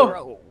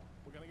 bro.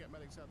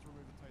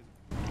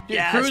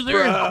 Yes, Cruiser?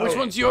 bro. Which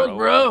one's yours,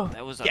 bro?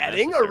 That was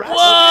Getting arrested.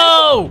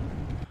 Whoa!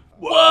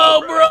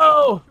 Whoa,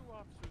 bro!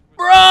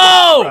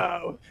 Bro!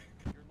 Bro!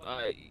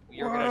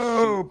 You're gonna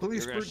shoot.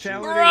 Police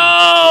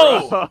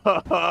brutality. Bro!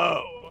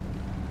 Bro!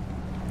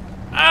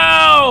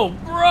 Ow!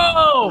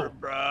 Bro!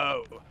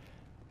 Bro!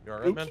 You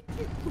alright, man?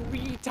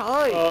 3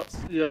 times.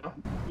 Yeah,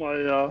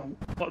 my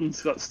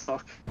buttons got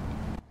stuck.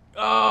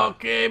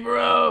 Okay,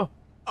 bro.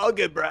 All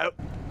good, bro.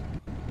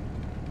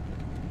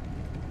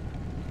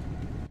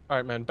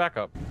 Alright, man, back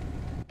up.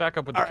 Back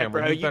up with the All right,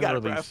 camera. bro, You've you been got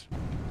it, bro. released.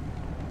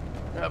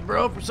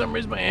 Bro, for some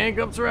reason my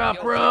handcuffs are out,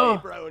 Yo, bro.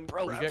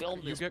 Bro,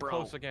 You get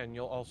close again,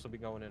 you'll also be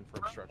going in for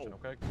obstruction,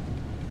 okay?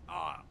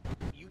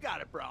 You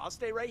got it, bro. I'll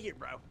stay right here,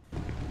 bro.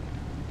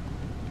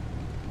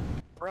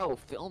 Bro,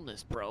 film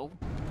this, bro.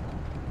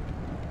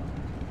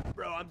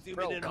 Bro, I'm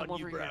zooming in come on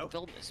you, over here bro. and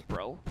film this,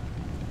 bro.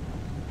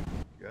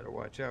 You gotta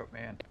watch out,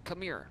 man.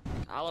 Come here.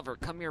 Oliver,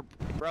 come here,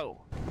 bro.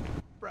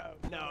 Bro,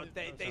 no,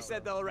 they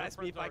said they'll arrest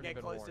me if I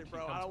get closer,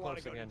 bro. I don't want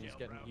to go to again,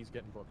 jail, bro. he's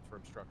getting booked for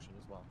obstruction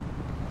as well.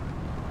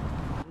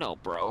 No,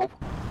 bro.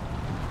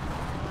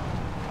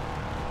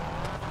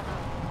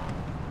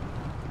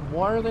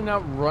 Why are they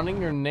not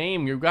running your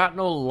name? You got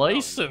no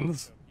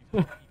license.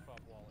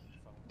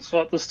 So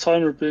at this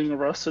time, you're being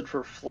arrested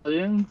for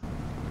fleeing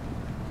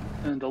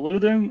and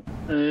eluding,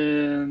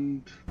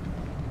 and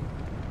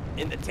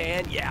In the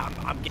tan? Yeah,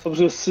 I'm so I'm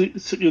just gonna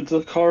sit you in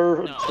the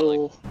car No,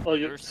 until I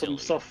you're get some silly.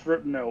 stuff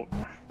written out.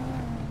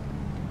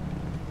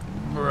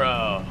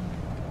 Bro.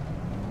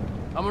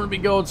 I'm gonna be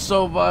going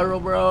so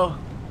viral, bro.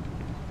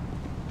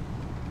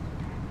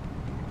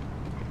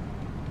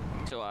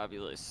 So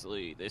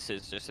obviously, this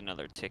is just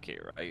another ticket,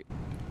 right?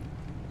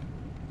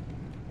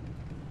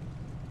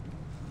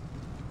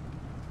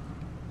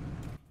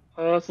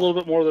 It's a little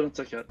bit more than a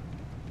ticket.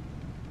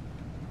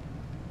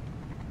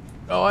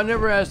 Oh, I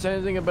never asked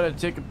anything about a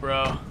ticket,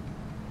 bro.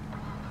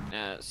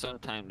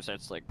 Sometimes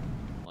that's like,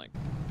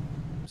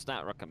 it's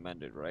not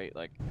recommended, right?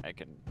 Like, I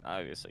can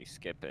obviously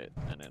skip it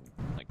and then,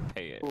 like,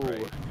 pay it,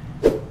 right?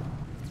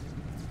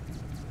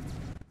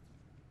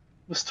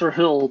 Mr.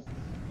 Hill,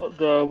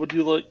 would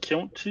you like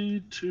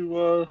county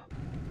to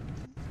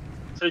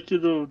take you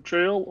to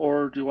jail,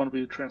 or do you want to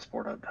be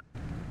transported?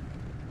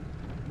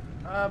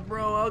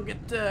 Bro, I'll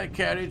get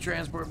county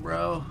transport,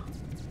 bro.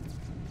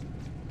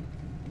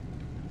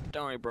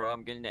 Don't worry, bro.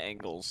 I'm getting the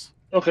angles.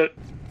 Okay.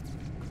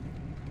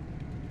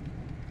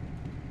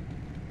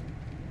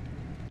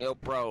 Yo,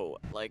 bro,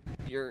 like,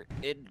 you're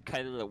in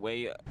kind of the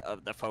way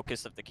of the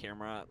focus of the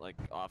camera, like,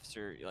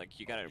 officer, like,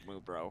 you gotta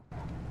move, bro.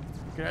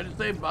 Can I just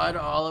say bye to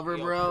Oliver,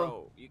 Yo,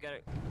 bro? You gotta...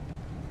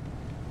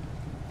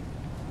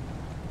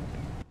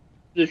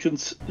 You can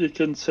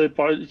say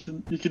bye.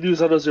 You can use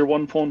that as your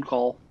one phone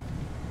call.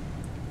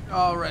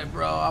 All right,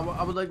 bro.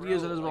 I would like to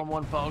use it as my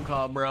one phone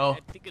call, bro. I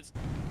think it's...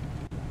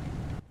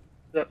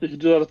 Yeah, you can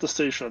do that at the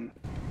station.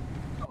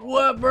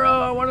 What, bro?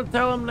 I want to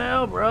tell him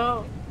now,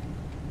 bro.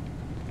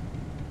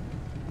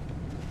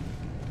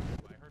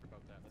 I heard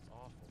about that. That's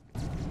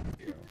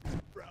awful.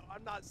 Bro,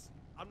 I'm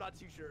not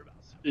too sure about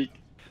Speak.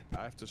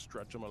 I have to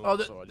stretch him a Oh,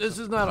 lot, so I just this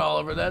have is to- not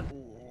Oliver. That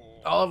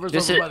Oliver's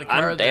This over is... by the car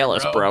I'm there,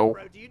 Dallas, bro.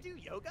 Bro, do you do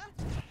yoga?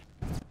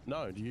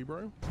 No, do you,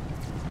 bro?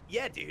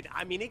 Yeah, dude.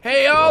 I mean, it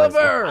Hey, can-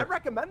 Oliver! I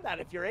recommend that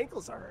if your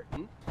ankles are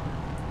hurting.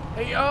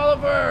 Hey,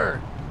 Oliver.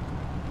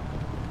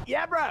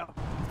 Yeah, bro.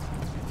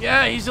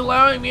 Yeah, he's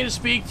allowing me to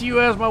speak to you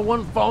as my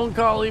one phone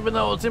call, even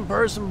though it's in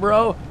person,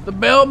 bro. The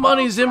bail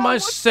money's in my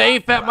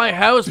safe at my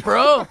house,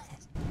 bro.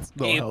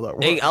 Not how that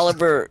works. Hey,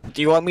 Oliver,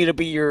 do you want me to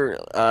be your,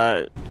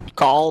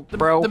 call,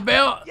 bro? The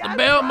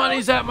bail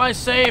money's at my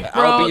safe,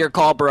 bro. I'll be your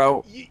call,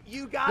 bro.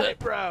 You got it,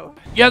 bro.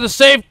 Yeah, the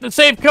safe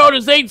code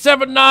is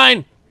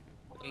 879.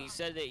 He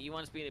said that he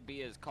wants me to be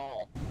his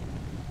call.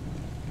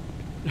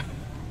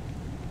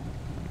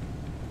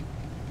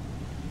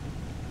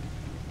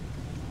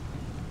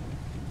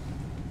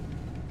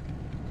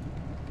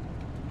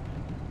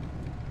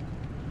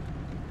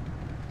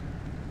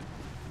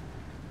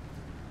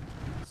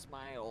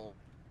 Smile.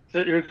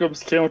 Okay, here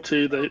comes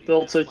county.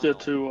 They'll take you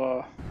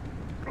to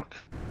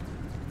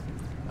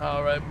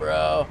All right,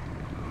 bro.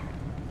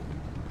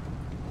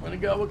 I'm gonna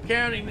go with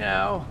county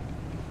now.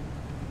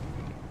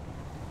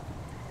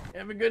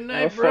 Have a good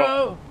night, Have fun.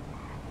 bro.